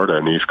Florida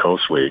in East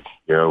Coast Week.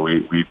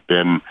 We've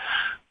been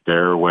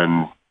there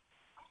when,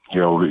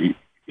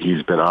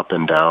 he's been up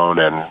and down,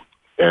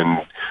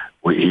 and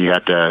he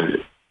had to,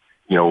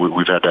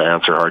 we've had to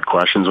answer hard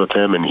questions with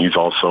him, and he's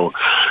also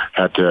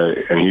had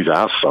to, and he's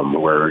asked some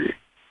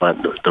but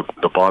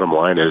the bottom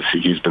line is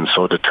he's been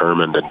so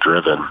determined and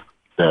driven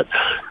that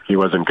he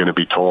wasn't going to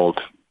be told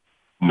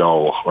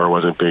no, or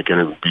wasn't going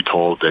to be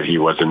told that he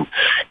wasn't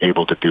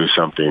able to do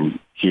something.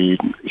 He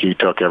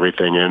took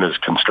everything in as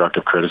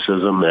constructive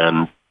criticism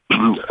and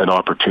an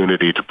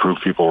opportunity to prove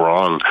people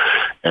wrong,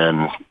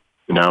 and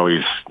now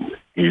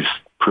he's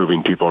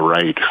proving people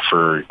right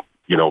for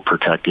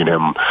protecting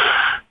him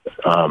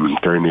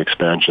during the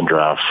expansion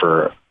draft,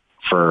 for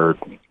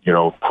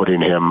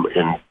putting him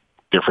in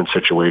different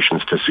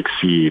situations to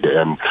succeed,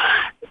 and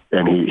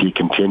he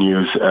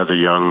continues as a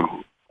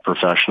young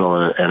professional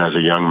and as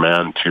a young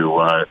man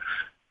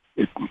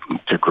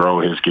to grow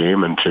his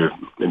game and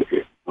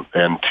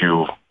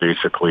to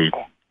basically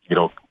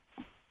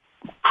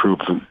prove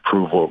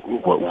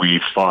what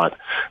we thought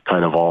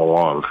kind of all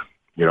along.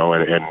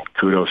 And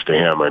kudos to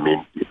him. I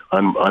mean,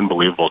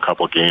 unbelievable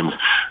couple of games,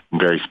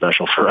 very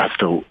special for us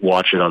to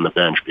watch it on the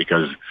bench,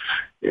 because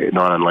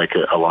not unlike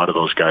a lot of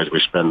those guys,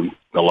 we spend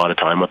a lot of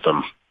time with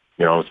them,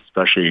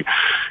 especially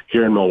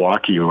here in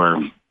Milwaukee, where,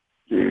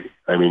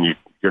 I mean,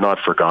 you're not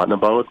forgotten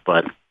about,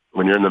 but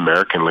when you're in the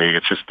American League,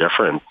 it's just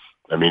different.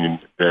 I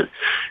mean, that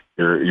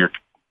your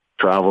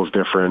travel's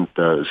different,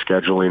 the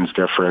scheduling's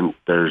different.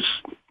 There's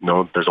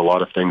a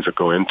lot of things that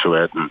go into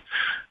it, and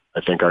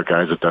I think our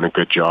guys have done a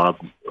good job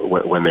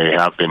when they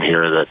have been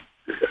here, that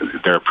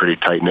they're a pretty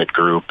tight-knit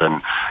group,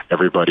 and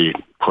everybody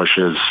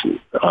pushes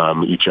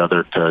each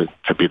other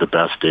to be the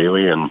best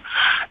daily, and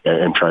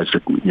tries to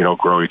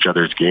grow each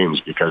other's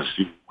games, because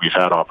we've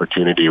had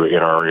opportunity in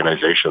our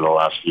organization the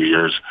last few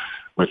years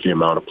with the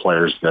amount of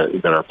players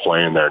that are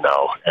playing there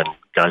now, and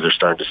guys are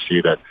starting to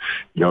see that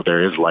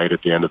there is light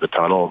at the end of the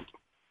tunnel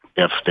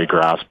if they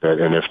grasp it,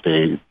 and if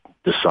they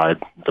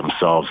decide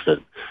themselves that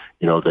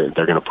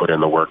they're going to put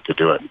in the work to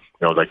do it.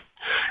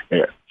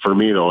 For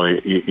me though,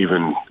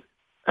 even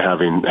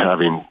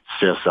having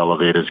Sis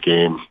elevate his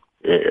game,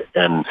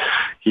 and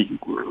he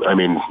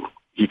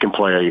can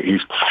play.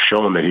 He's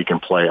shown that he can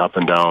play up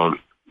and down,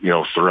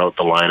 throughout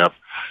the lineup.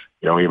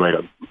 He might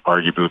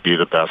arguably be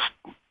the best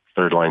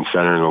third line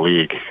center in the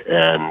league,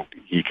 and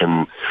he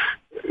can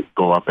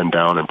go up and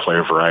down and play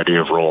a variety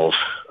of roles.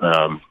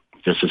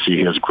 Just to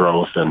see his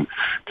growth and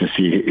to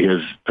see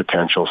his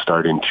potential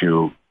starting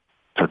to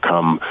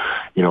come,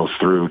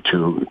 through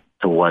to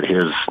what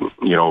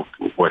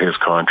his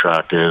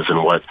contract is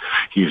and what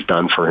he's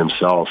done for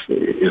himself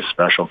is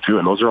special too.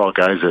 And those are all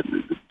guys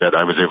that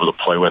I was able to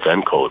play with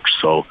and coach.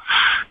 So,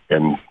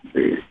 and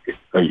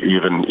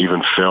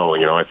even Phil,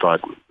 I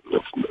thought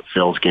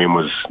Phil's game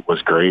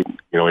was great.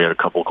 He had a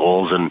couple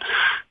goals in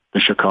the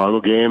Chicago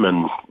game,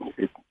 and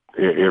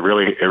it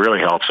really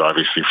helps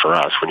obviously for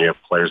us when you have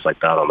players like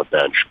that on the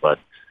bench, but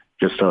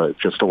just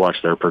to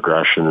watch their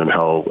progression and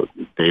how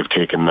they've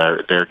taken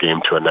their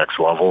game to a next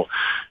level.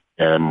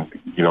 And,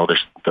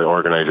 the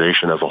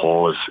organization as a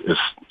whole is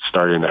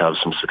starting to have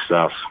some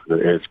success.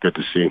 It's good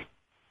to see.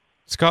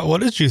 Scott,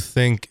 what did you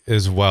think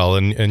as well?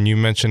 And you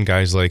mentioned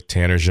guys like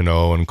Tanner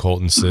Jeannot and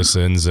Colton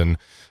Sissons, and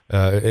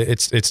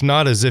it's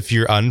not as if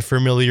you're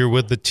unfamiliar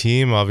with the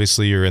team.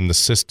 Obviously, you're in the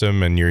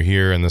system and you're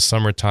here in the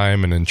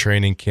summertime and in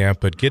training camp,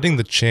 but getting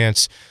the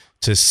chance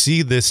to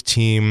see this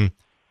team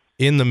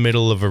in the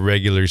middle of a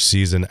regular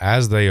season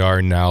as they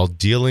are now,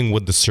 dealing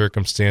with the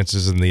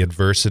circumstances and the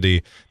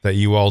adversity that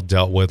you all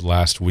dealt with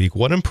last week.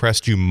 What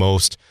impressed you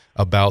most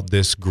about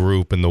this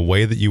group and the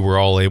way that you were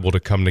all able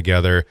to come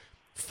together,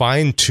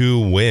 find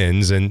 2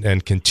 wins,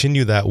 and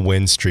continue that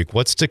win streak?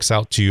 What sticks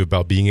out to you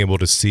about being able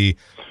to see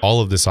all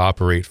of this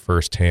operate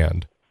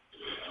firsthand?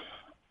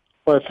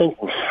 Well,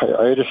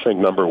 I just think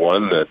number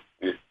one, that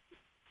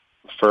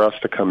for us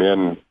to come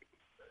in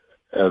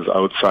as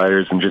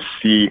outsiders and just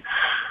see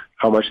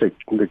how much the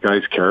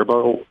guys care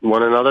about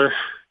one another.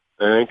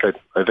 I think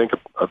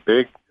a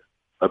big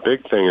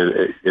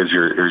thing is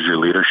your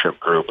leadership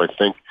group. I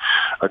think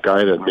a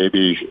guy that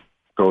maybe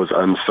goes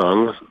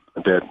unsung,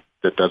 that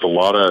does a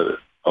lot of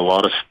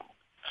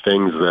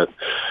things that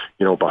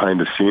behind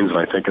the scenes, and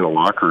I think in the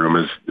locker room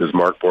is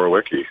Mark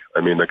Borowiecki.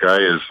 I mean, the guy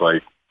is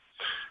like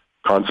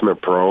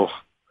consummate pro.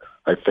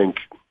 I think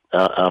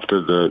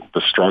after the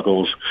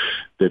struggles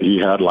that he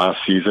had last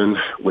season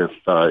with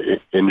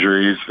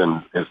injuries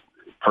and his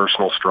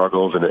personal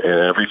struggles and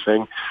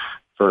everything,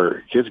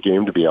 for his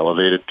game to be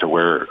elevated to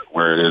where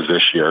it is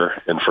this year,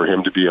 and for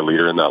him to be a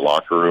leader in that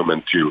locker room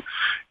and to,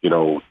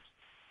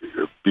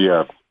 be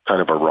a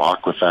kind of a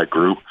rock with that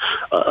group,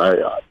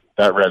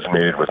 that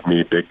resonated with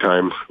me big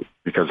time,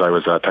 because I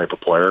was that type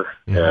of player.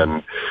 Mm-hmm.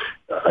 And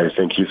I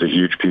think he's a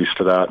huge piece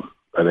to that.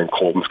 I think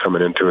Colton's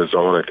coming into his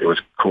own. It was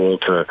cool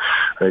I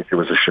think it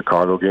was a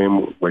Chicago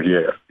game where he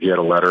had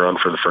a letter on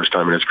for the first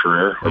time in his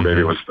career, or maybe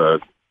it was the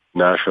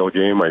Nashville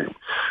game,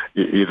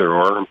 either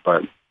or,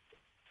 but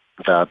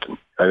that,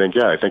 I think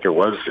it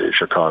was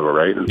Chicago,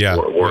 right? Yeah.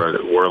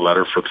 Wore a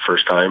letter for the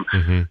first time.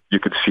 Mm-hmm. You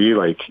could see,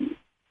 like,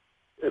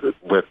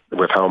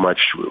 with how much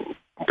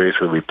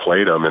basically we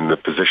played him and the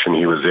position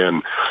he was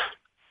in,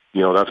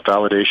 that's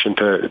validation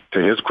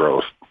to his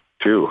growth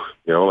too.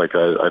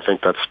 I think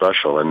that's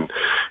special. And,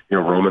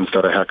 Roman's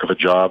done a heck of a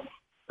job,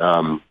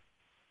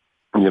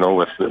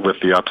 with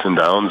the ups and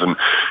downs and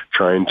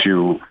trying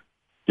to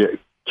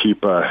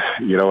keep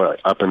an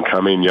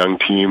up-and-coming young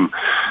team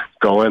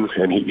going,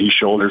 and he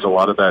shoulders a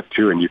lot of that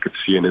too, and you could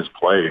see in his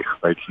play,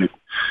 like,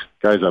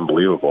 guy's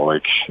unbelievable,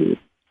 like,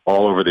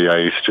 all over the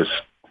ice, just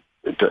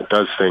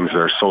does things that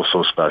are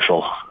so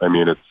special. I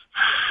mean, it's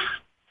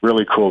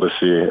really cool to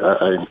see.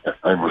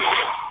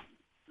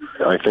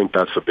 I think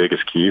that's the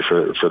biggest key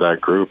for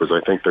that group, is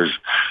I think there's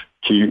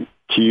key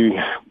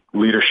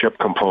leadership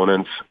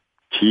components,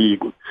 key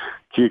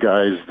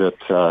guys that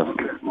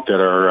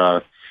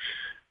are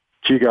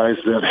key guys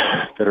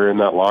that are in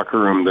that locker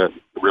room that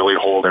really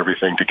hold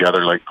everything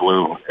together like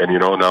glue. And,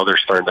 now they're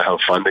starting to have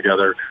fun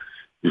together.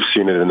 You've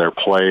seen it in their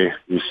play.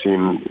 You've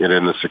seen it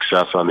in the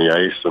success on the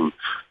ice. And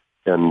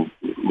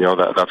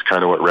that's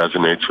kind of what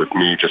resonates with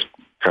me, just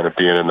kind of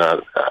being in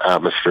that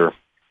atmosphere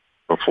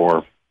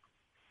before.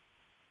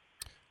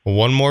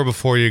 One more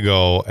before you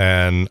go,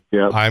 and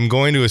yep. I'm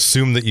going to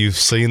assume that you've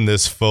seen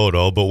this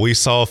photo, but we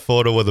saw a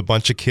photo with a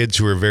bunch of kids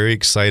who were very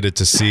excited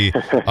to see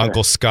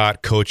Uncle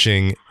Scott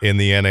coaching in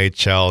the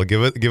NHL.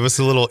 Give us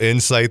a little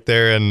insight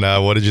there, and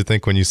what did you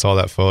think when you saw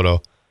that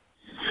photo?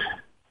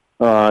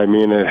 My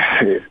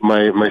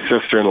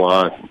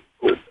sister-in-law,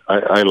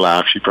 I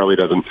laugh. She probably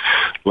doesn't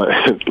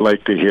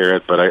like to hear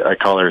it, but I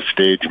call her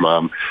stage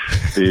mom.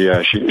 She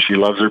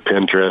loves her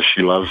Pinterest.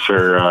 She loves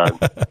her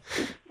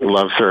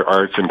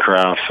arts and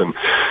crafts. And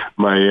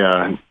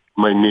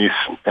my niece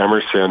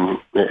Emerson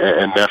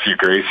and nephew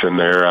Grayson,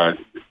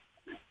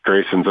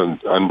 Grayson's an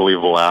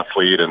unbelievable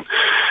athlete,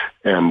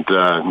 and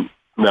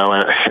now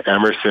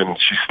Emerson,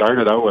 she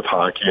started out with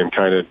hockey and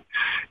kind of,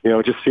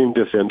 just seemed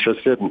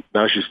disinterested. And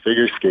now she's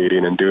figure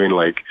skating and doing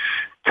like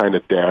kind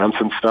of dance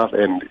and stuff.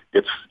 And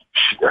it's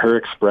her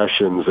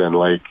expressions and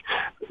like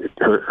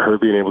her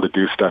being able to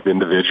do stuff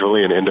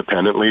individually and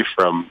independently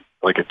from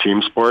like a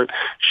team sport.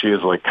 She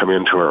has like come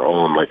into her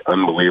own, like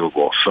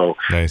unbelievable. So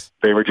nice.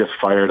 They were just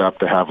fired up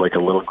to have like a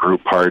little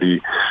group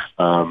party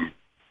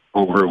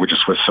over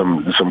just with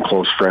some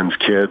close friends'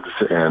 kids,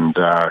 and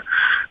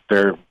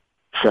their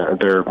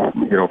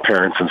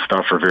parents and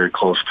stuff are very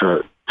close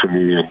to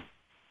me,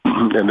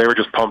 and they were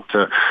just pumped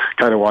to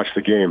kind of watch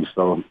the game.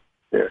 So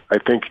I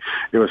think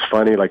it was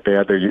funny. Like they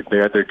had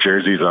their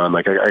jerseys on.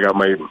 Like I got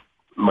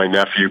my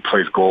nephew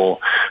plays goal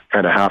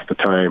kind of half the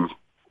time,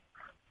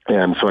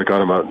 and so I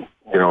got him a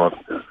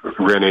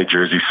Rene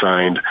jersey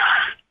signed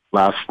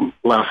last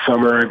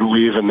summer, I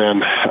believe, and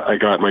then I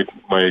got my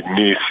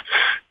niece,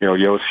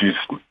 Yossi's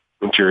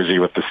jersey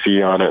with the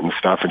C on it and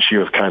stuff, and she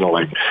was kind of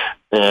like,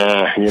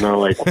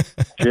 like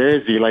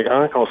jersey, like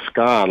Uncle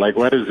Scott, like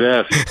what is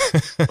this?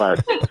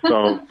 But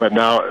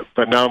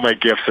now my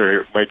gifts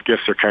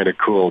are kind of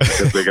cool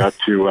because they got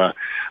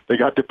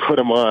to put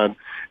them on,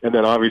 and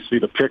then obviously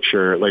the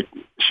picture, like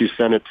she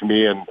sent it to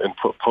me and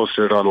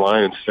posted it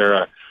online, and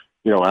Sarah,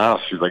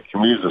 asked, she's like,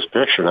 can we use this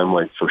picture? And I'm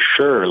like, for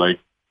sure, like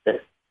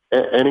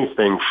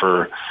anything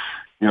for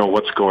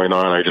what's going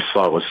on. I just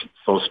thought it was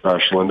so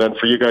special. And then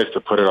for you guys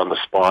to put it on the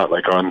spot,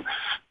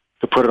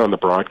 to put it on the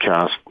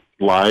broadcast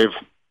live,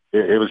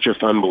 it was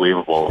just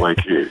unbelievable. Like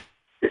it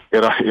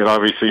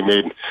obviously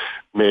made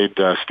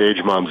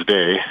Stage Mom's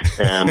day,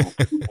 and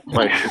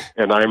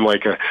I'm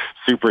like a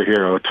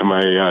superhero to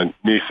my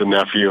niece and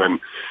nephew and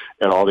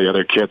all the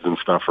other kids and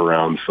stuff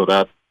around. So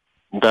that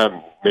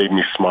made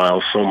me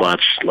smile so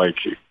much. Like,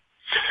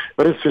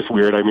 but it's just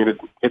weird. I mean,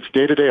 it's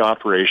day-to-day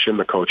operation,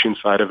 the coaching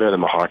side of it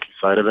and the hockey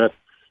side of it.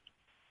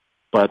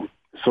 But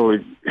so,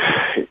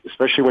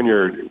 especially when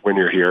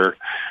you're here,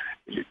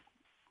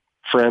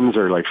 friends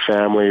or like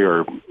family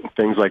or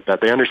things like that,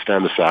 they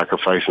understand the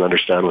sacrifice and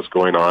understand what's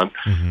going on.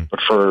 Mm-hmm. But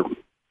for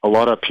a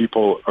lot of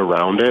people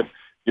around it,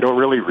 you don't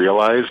really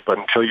realize. But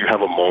until you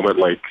have a moment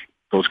like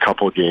those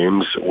couple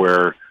games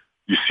where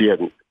you see it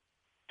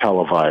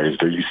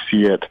televised or you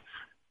see it,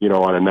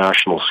 on a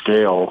national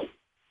scale,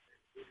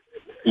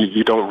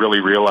 you don't really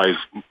realize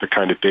the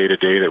kind of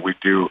day-to-day that we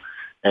do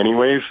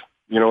anyways.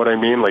 You know what I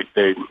mean? Like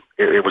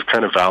it was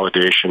kind of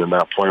validation in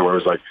that point where it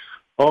was like,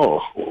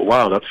 oh,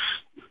 wow,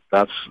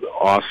 that's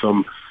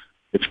awesome.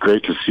 It's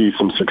great to see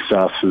some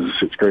successes.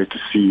 It's great to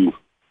see,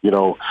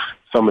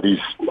 some of these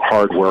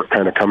hard work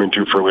kind of coming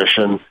to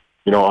fruition.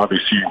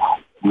 Obviously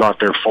not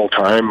there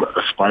full-time,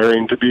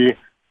 aspiring to be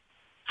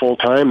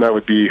full-time. That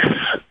would be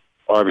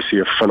obviously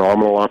a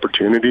phenomenal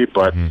opportunity,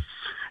 but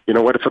you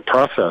know what? It's a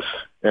process.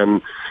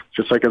 And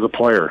just like as a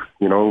player,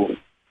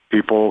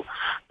 people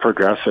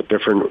progress at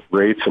different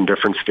rates and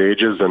different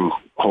stages, and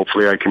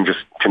hopefully I can just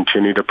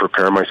continue to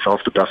prepare myself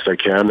the best I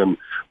can. And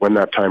when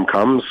that time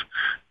comes,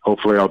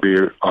 hopefully I'll be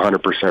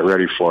 100%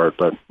 ready for it.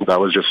 But that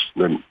was just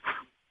an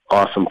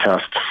awesome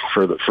test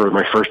for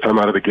my first time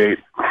out of the gate.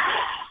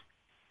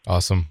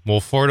 Awesome.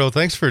 Well, Fordo,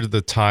 thanks for the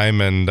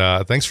time, and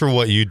thanks for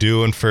what you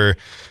do, and for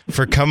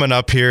coming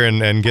up here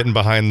and getting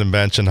behind the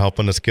bench and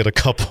helping us get a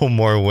couple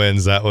more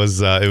wins. That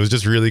was it was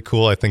just really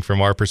cool, I think,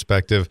 from our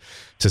perspective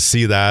to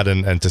see that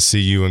and to see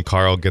you and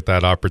Carl get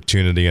that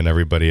opportunity and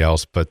everybody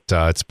else. But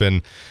it's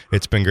been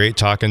great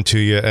talking to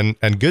you,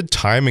 and good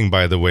timing,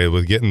 by the way,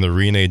 with getting the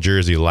Rene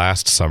jersey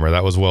last summer.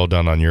 That was well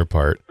done on your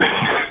part.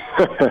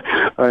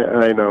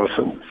 I know.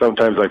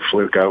 Sometimes I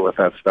fluke out with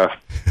that stuff.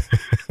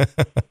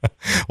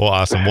 Well,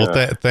 awesome.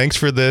 Well, thanks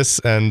for this,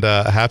 and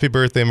happy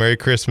birthday, Merry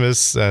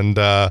Christmas, and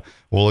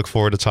we'll look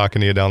forward to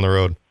talking to you down the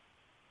road.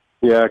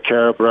 Yeah,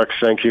 Kara, Brooks,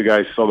 thank you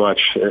guys so much.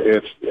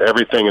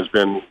 Everything has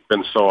been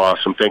so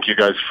awesome. Thank you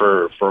guys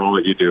for all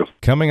that you do.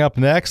 Coming up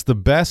next, the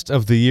best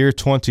of the year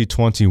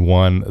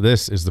 2021.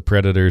 This is the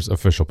Predators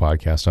official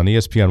podcast on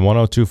ESPN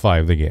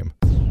 102.5 The Game.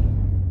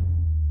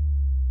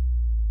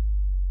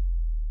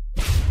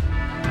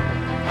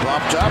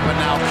 Bumped up, and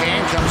now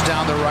Kane comes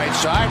down the right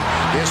side.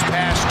 His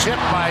pass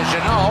tipped by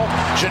Jeannot.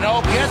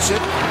 Jeannot gets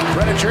it.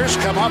 Predators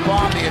come up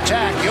on the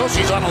attack.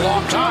 Yossi's on a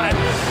long time.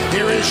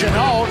 Here is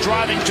Jeannot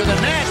driving to the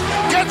net.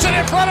 Gets it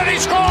in front and he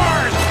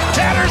scores!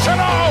 Tanner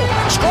Jeannot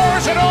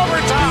scores in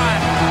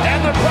overtime.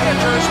 And the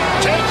Predators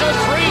take a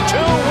 3-2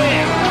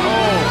 win.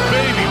 Oh,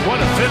 baby,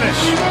 what a finish.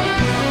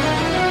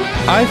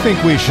 I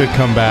think we should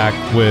come back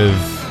with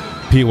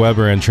Pete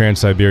Weber and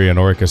Trans-Siberian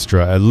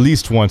Orchestra at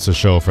least once a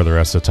show for the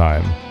rest of the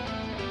time.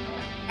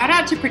 Shout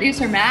out to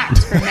producer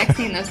Max for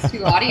mixing those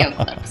two audio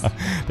clips.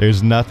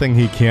 There's nothing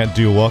he can't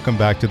do. Welcome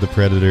back to the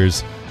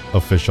Predators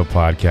official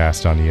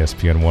podcast on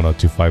ESPN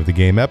 102.5 The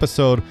Game,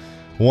 episode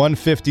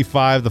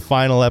 155, the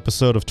final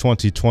episode of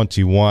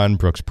 2021.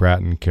 Brooks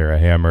Pratton, Kara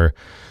Hammer,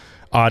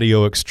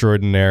 audio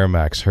extraordinaire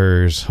Max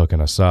Hers hooking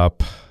us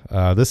up.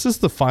 This is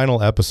the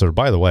final episode.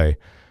 By the way,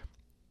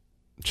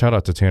 shout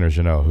out to Tanner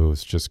Jeannot, who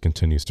just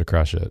continues to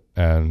crush it.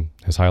 And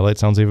his highlight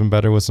sounds even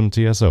better with some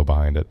TSO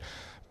behind it.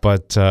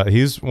 But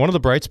he's one of the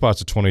bright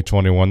spots of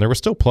 2021. There were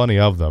still plenty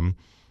of them.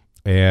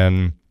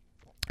 And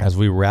as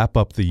we wrap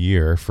up the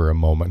year for a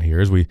moment here,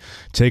 as we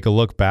take a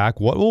look back,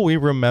 what will we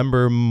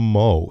remember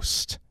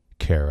most,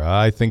 Kara?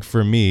 I think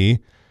for me,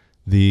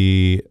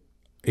 even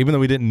though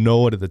we didn't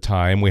know it at the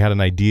time, we had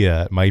an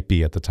idea it might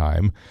be at the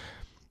time.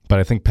 But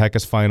I think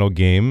Pekka's final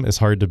game is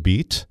hard to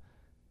beat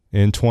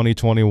in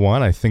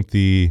 2021. I think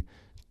the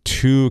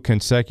 2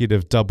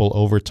 consecutive double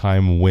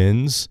overtime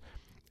wins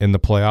in the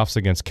playoffs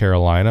against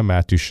Carolina,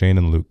 Matt Duchene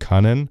and Luke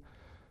Cunnin,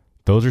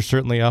 those are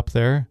certainly up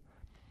there.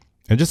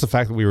 And just the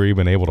fact that we were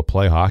even able to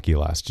play hockey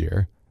last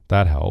year,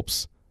 that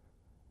helps.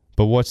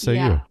 But what say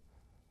you?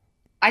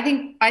 I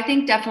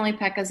think definitely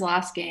Pekka's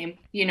last game,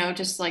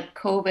 just like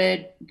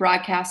COVID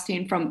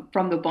broadcasting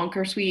from the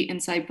bunker suite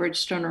inside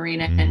Bridgestone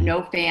Arena and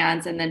no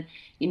fans, and then,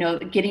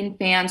 getting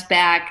fans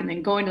back and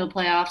then going to the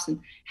playoffs and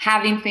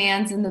having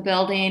fans in the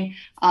building.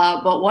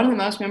 But one of the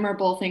most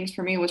memorable things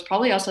for me was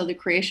probably also the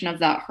creation of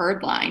that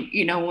herd line,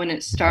 when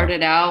it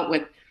started out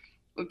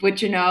with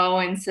Jeannot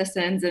and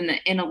Sissons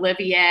and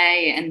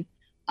Olivier. And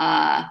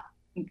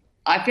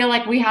I feel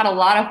like we had a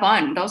lot of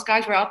fun. Those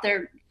guys were out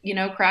there,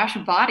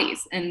 crashing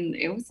bodies, and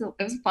it was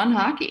fun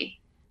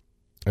hockey.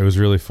 It was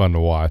really fun to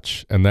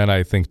watch. And then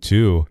I think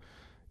too,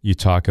 you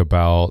talk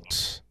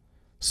about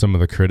some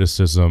of the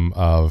criticism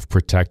of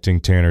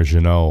protecting Tanner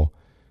Jeannot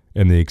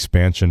in the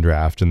expansion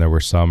draft, and there were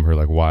some who are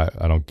like, why?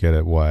 I don't get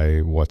it.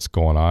 What's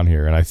going on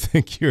here? And I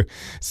think you're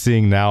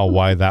seeing now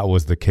why that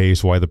was the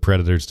case, why the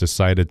Predators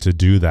decided to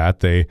do that.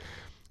 They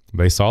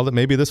saw that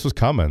maybe this was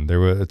coming.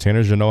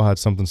 Tanner Jeannot had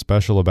something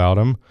special about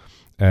him.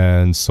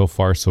 And so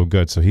far, so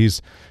good. So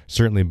he's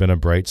certainly been a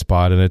bright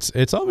spot. And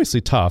it's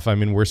obviously tough. I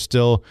mean, we're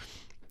still,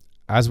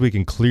 as we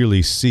can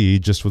clearly see,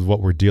 just with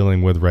what we're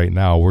dealing with right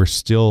now, we're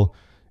still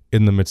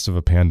in the midst of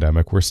a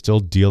pandemic. We're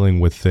still dealing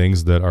with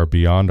things that are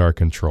beyond our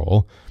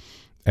control.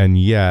 And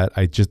yet,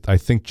 I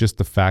think just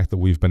the fact that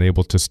we've been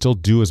able to still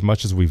do as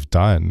much as we've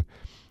done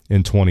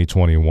in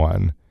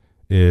 2021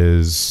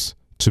 is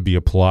to be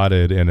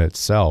applauded in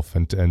itself.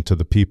 And to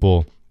the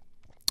people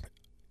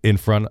in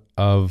front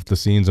of the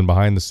scenes and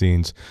behind the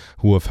scenes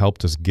who have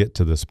helped us get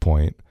to this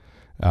point,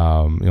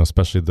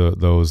 especially the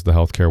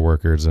healthcare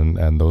workers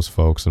and those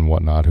folks and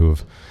whatnot who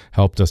have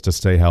helped us to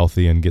stay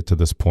healthy and get to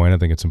this point. I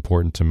think it's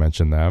important to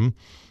mention them.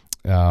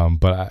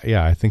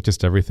 I think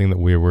just everything that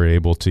we were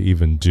able to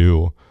even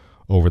do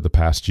over the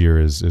past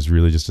year is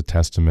really just a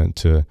testament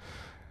to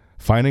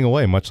finding a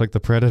way, much like the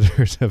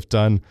Predators have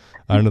done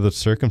under the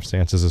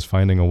circumstances, is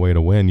finding a way to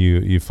win.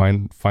 You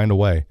find a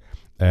way.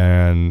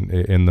 And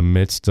in the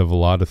midst of a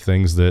lot of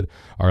things that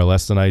are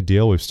less than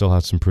ideal, we've still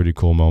had some pretty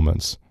cool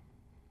moments.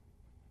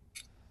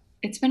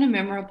 It's been a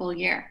memorable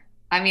year.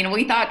 I mean,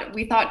 we thought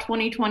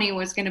 2020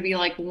 was going to be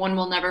like one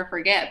we'll never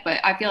forget, but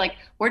I feel like,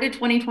 where did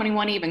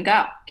 2021 even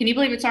go? Can you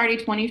believe it's already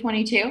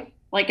 2022?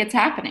 Like, it's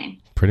happening.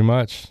 Pretty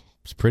much.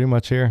 It's pretty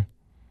much here.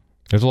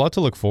 There's a lot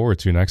to look forward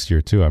to next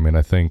year too. I mean,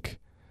 I think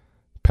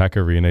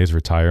Pekka Rinne's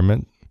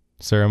retirement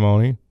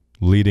ceremony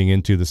leading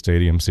into the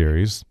Stadium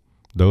Series,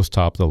 those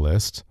top the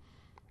list.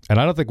 And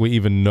I don't think we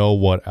even know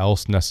what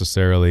else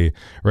necessarily,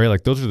 right?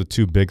 Like, those are the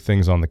 2 big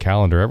things on the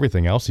calendar.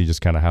 Everything else, you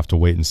just kind of have to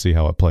wait and see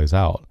how it plays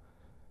out.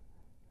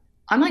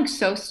 I'm like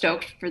so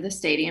stoked for the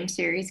Stadium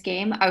Series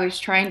game. I was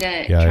trying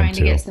to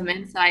get some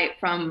insight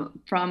from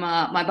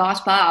my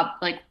boss, Bob.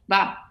 Like,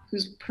 Bob,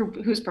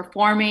 who's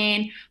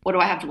performing? What do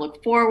I have to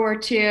look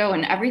forward to?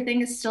 And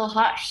everything is still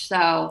hush.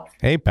 So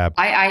hey, Pep,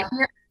 I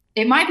hear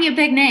it might be a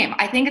big name.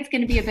 I think it's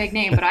going to be a big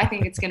name, but I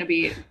think it's going to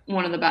be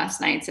one of the best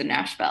nights in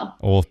Nashville.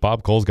 Well, if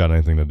Bob Cole's got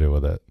anything to do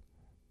with it,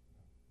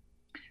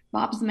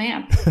 Bob's the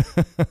man.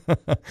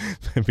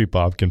 Maybe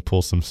Bob can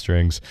pull some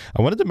strings.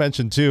 I wanted to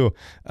mention too,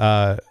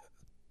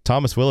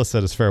 Thomas Willis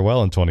said his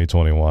farewell in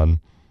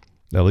 2021,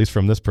 at least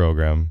from this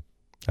program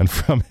and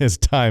from his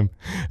time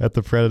at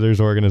the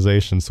Predators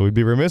organization. So we'd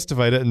be remiss if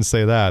I didn't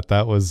say that.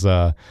 That was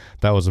a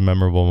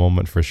memorable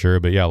moment for sure.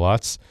 But yeah,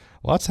 lots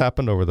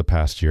happened over the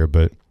past year,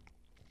 but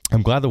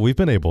I'm glad that we've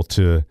been able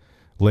to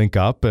link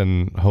up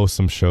and host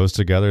some shows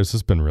together. This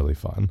has been really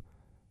fun.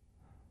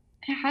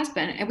 It has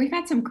been. And we've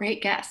had some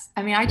great guests.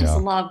 I mean, I just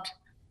loved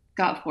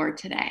Scott Ford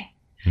today.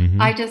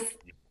 Mm-hmm. I just,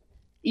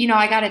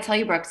 I got to tell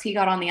you, Brooks, he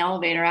got on the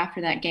elevator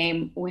after that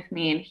game with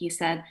me and he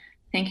said,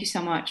 "Thank you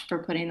so much for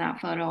putting that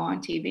photo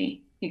on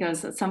TV." He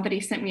goes, "Somebody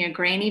sent me a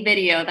grainy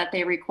video that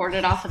they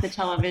recorded off of the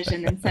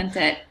television and sent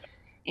it."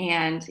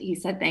 And he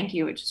said, "Thank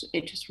you.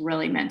 It just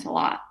really meant a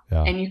lot."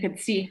 Yeah. And you could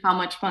see how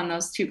much fun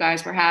those 2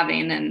 guys were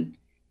having. And,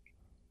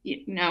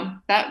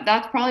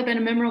 that's probably been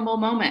a memorable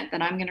moment that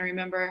I'm going to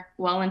remember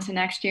well into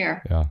next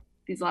year. Yeah.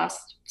 These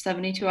last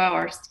 72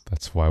 hours.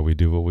 That's why we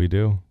do what we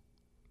do.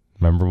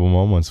 memorable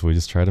moments. We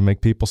just try to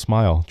make people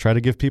smile, try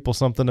to give people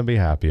something to be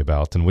happy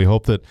about. And we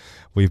hope that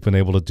we've been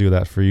able to do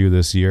that for you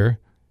this year.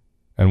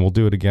 And we'll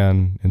do it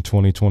again in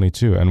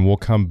 2022. And we'll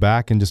come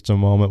back in just a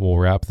moment. We'll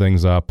wrap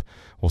things up.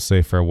 We'll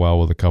say farewell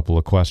with a couple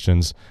of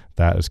questions.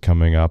 That is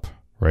coming up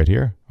right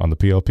here on the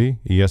POP,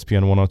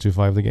 ESPN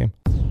 102.5 The Game.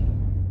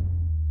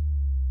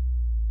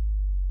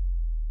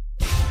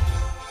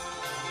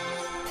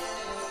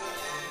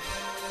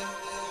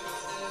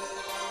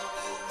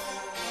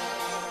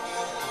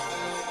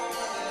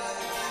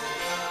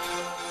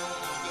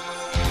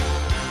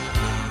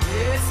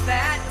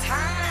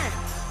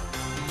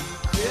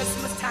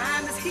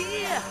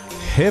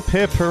 Hip,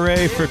 hip,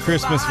 hooray for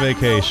Christmas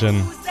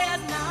vacation.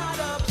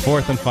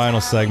 Fourth and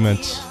final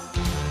segment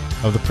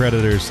of the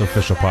Predators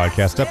official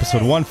podcast,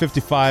 episode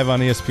 155 on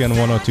ESPN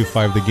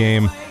 102.5 The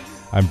Game.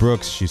 I'm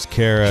Brooks, she's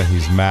Kara,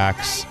 he's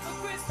Max.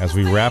 As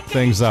we wrap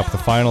things up, the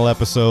final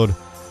episode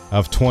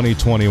of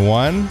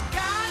 2021,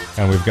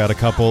 and we've got a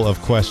couple of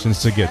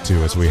questions to get to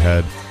as we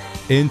head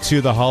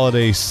into the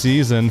holiday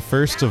season.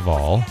 First of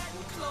all,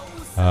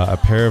 a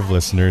pair of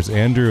listeners,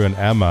 Andrew and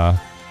Emma,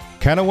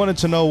 kind of wanted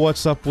to know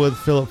what's up with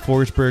Filip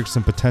Forsberg,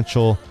 some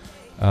potential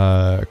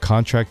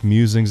contract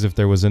musings, if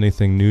there was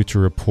anything new to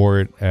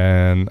report.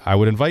 And I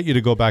would invite you to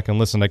go back and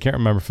listen. I can't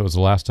remember if it was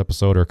the last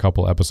episode or a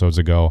couple episodes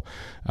ago.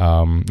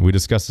 We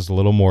discussed this a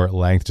little more at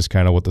length, just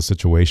kind of what the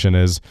situation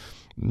is.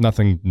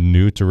 Nothing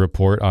new to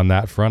report on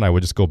that front. I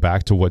would just go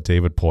back to what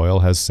David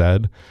Poile has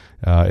said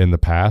in the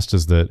past,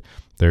 is that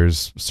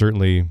there's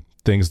certainly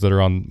things that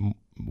are on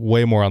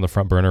way more on the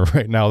front burner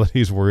right now that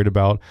he's worried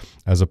about,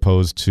 as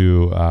opposed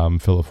to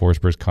Filip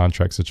Forsberg's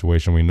contract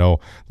situation. We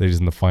know that he's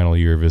in the final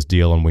year of his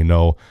deal, and we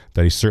know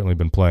that he's certainly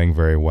been playing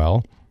very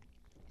well.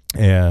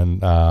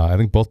 And I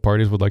think both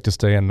parties would like to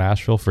stay in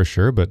Nashville for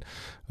sure, but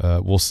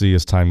we'll see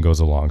as time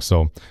goes along.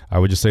 So I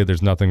would just say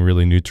there's nothing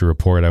really new to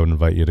report. I would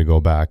invite you to go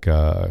back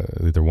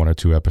either one or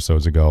two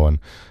episodes ago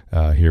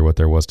and hear what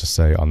there was to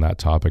say on that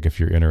topic if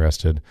you're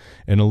interested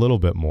in a little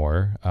bit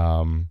more.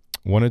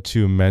 Wanted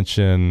to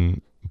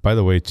mention, by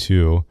the way,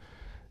 too,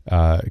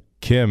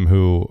 Kim,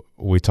 who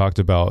we talked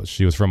about,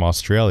 she was from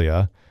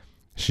Australia.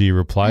 She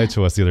replied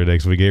to us the other day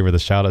because we gave her the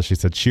shout out. She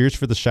said, "Cheers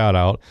for the shout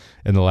out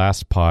in the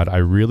last pod. I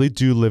really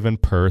do live in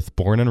Perth,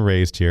 born and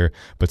raised here,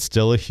 but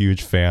still a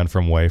huge fan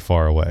from way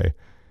far away."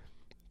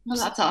 Well,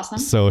 that's awesome.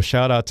 So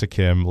shout out to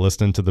Kim,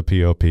 listening to the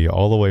POP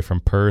all the way from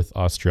Perth,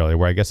 Australia,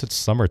 where I guess it's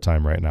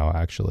summertime right now,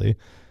 actually.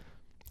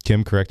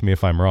 Kim, correct me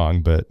if I'm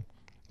wrong, but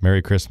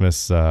Merry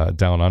Christmas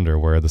down under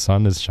where the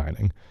sun is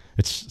shining.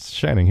 It's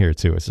shining here,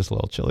 too. It's just a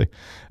little chilly.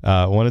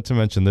 Wanted to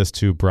mention this,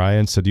 too.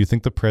 Brian said, do you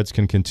think the Preds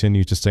can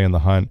continue to stay in the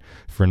hunt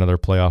for another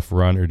playoff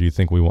run, or do you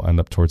think we will end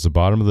up towards the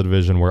bottom of the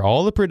division where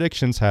all the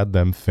predictions had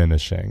them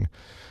finishing?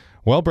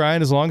 Well,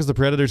 Brian, as long as the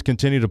Predators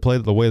continue to play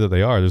the way that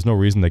they are, there's no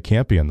reason they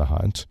can't be in the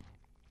hunt.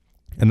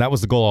 And that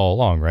was the goal all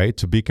along, right?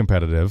 To be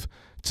competitive,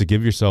 to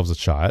give yourselves a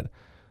shot.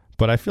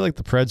 But I feel like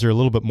the Preds are a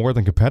little bit more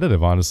than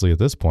competitive, honestly, at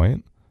this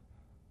point.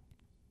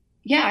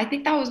 Yeah, I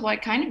think that was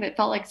what kind of it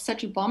felt like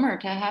such a bummer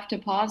to have to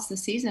pause the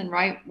season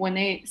right when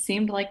they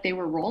seemed like they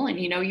were rolling.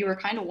 You know, you were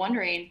kind of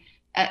wondering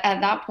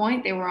at that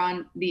point, they were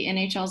on the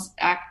NHL's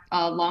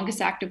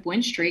longest active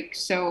win streak.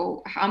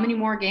 So how many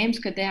more games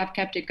could they have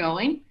kept it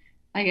going?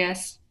 I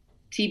guess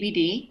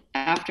TBD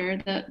after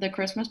the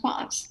Christmas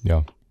pause.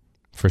 Yeah,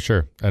 for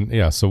sure. And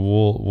yeah, so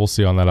we'll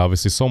see on that.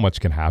 Obviously, so much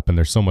can happen.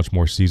 There's so much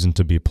more season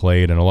to be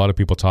played. And a lot of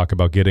people talk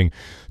about getting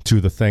to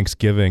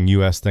the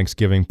U.S.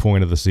 Thanksgiving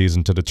point of the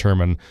season to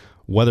determine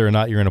whether or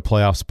not you're in a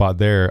playoff spot.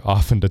 There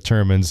often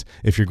determines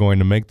if you're going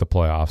to make the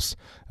playoffs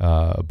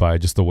by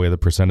just the way the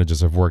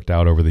percentages have worked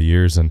out over the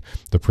years. And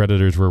the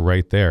Predators were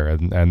right there,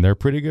 and they're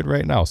pretty good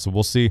right now. So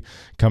we'll see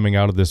coming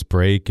out of this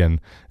break. And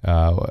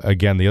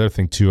again, the other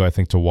thing, too, I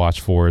think to watch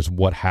for is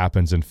what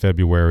happens in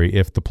February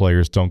if the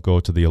players don't go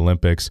to the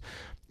Olympics.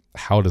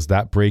 How does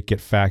that break get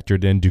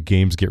factored in? Do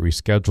games get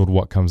rescheduled?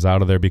 What comes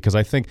out of there? Because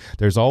I think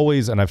there's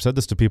always, and I've said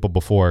this to people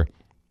before,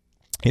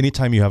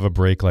 anytime you have a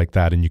break like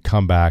that and you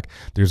come back,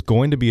 there's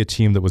going to be a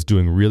team that was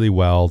doing really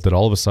well that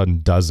all of a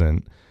sudden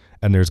doesn't.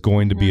 And there's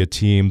going to be a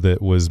team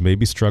that was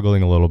maybe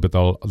struggling a little bit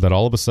that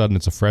all of a sudden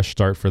it's a fresh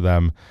start for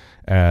them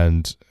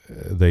and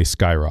they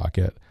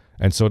skyrocket.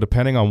 And so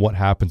depending on what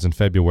happens in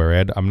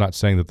February, I'm not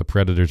saying that the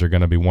Predators are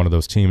going to be one of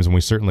those teams, and we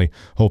certainly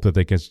hope that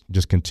they can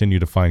just continue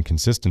to find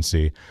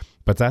consistency.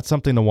 But that's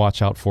something to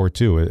watch out for,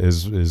 too,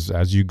 is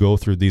as you go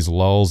through these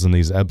lulls and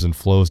these ebbs and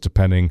flows,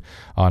 depending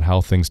on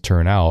how things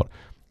turn out,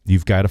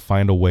 you've got to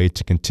find a way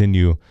to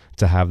continue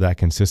to have that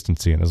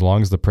consistency. And as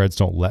long as the Preds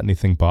don't let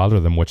anything bother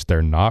them, which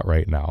they're not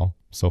right now,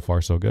 so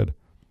far so good.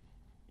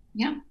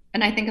 Yeah,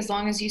 and I think as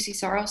long as UC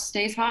Saros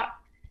stays hot,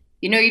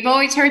 you know, you've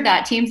always heard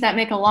that teams that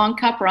make a long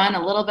cup run,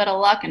 a little bit of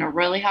luck, and a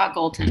really hot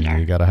goaltender.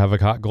 You got to have a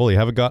hot goalie.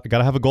 Got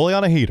to have a goalie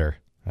on a heater,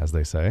 as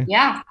they say.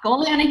 Yeah,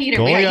 goalie on a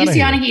heater. We got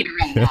UC on a heater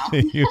right now.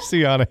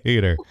 UC on a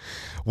heater.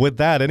 With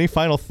that, any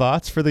final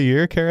thoughts for the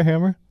year, Kara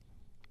Hammer?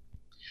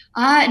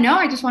 No,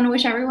 I just want to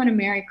wish everyone a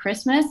Merry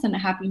Christmas and a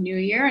Happy New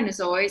Year. And as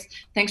always,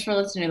 thanks for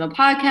listening to the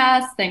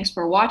podcast. Thanks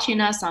for watching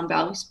us on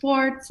Valley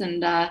Sports.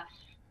 And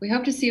we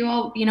hope to see you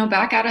all,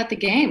 back out at the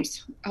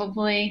games.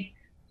 Hopefully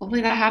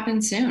that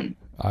happens soon.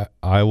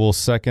 I will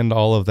second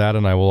all of that,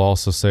 and I will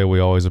also say we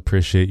always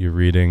appreciate you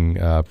reading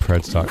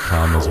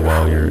Preds.com as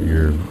well.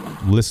 Your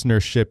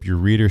listenership, your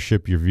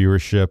readership, your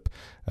viewership.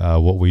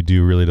 What we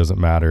do really doesn't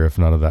matter if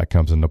none of that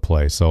comes into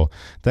play. So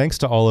thanks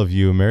to all of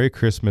you. Merry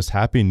Christmas,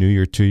 Happy New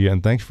Year to you,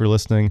 and thanks for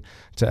listening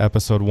to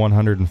episode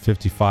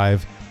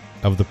 155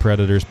 of the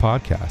Predators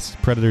podcast,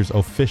 Predators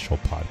official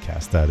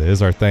podcast, that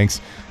is. Our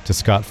thanks to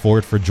Scott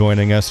Ford for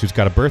joining us, who's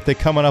got a birthday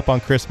coming up on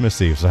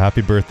Christmas Eve. So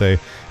happy birthday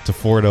to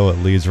Fordo.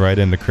 It leads right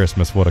into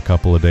Christmas. What a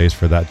couple of days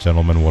for that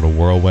gentleman. What a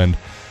whirlwind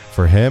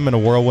for him and a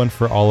whirlwind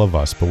for all of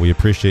us. But we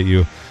appreciate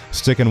you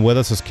sticking with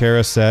us, as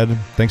Kara said.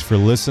 Thanks for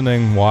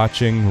listening,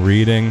 watching,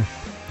 reading.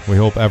 We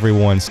hope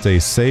everyone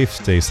stays safe,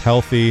 stays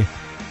healthy,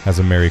 has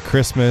a Merry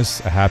Christmas,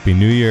 a Happy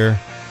New Year.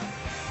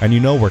 And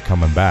we're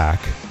coming back.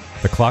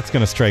 The clock's going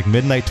to strike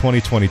midnight.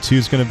 2022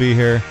 is going to be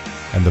here,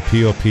 and the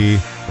POP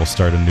will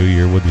start a new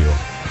year with you.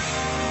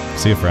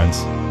 See you, friends.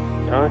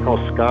 Uncle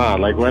Scott,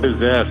 what is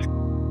this?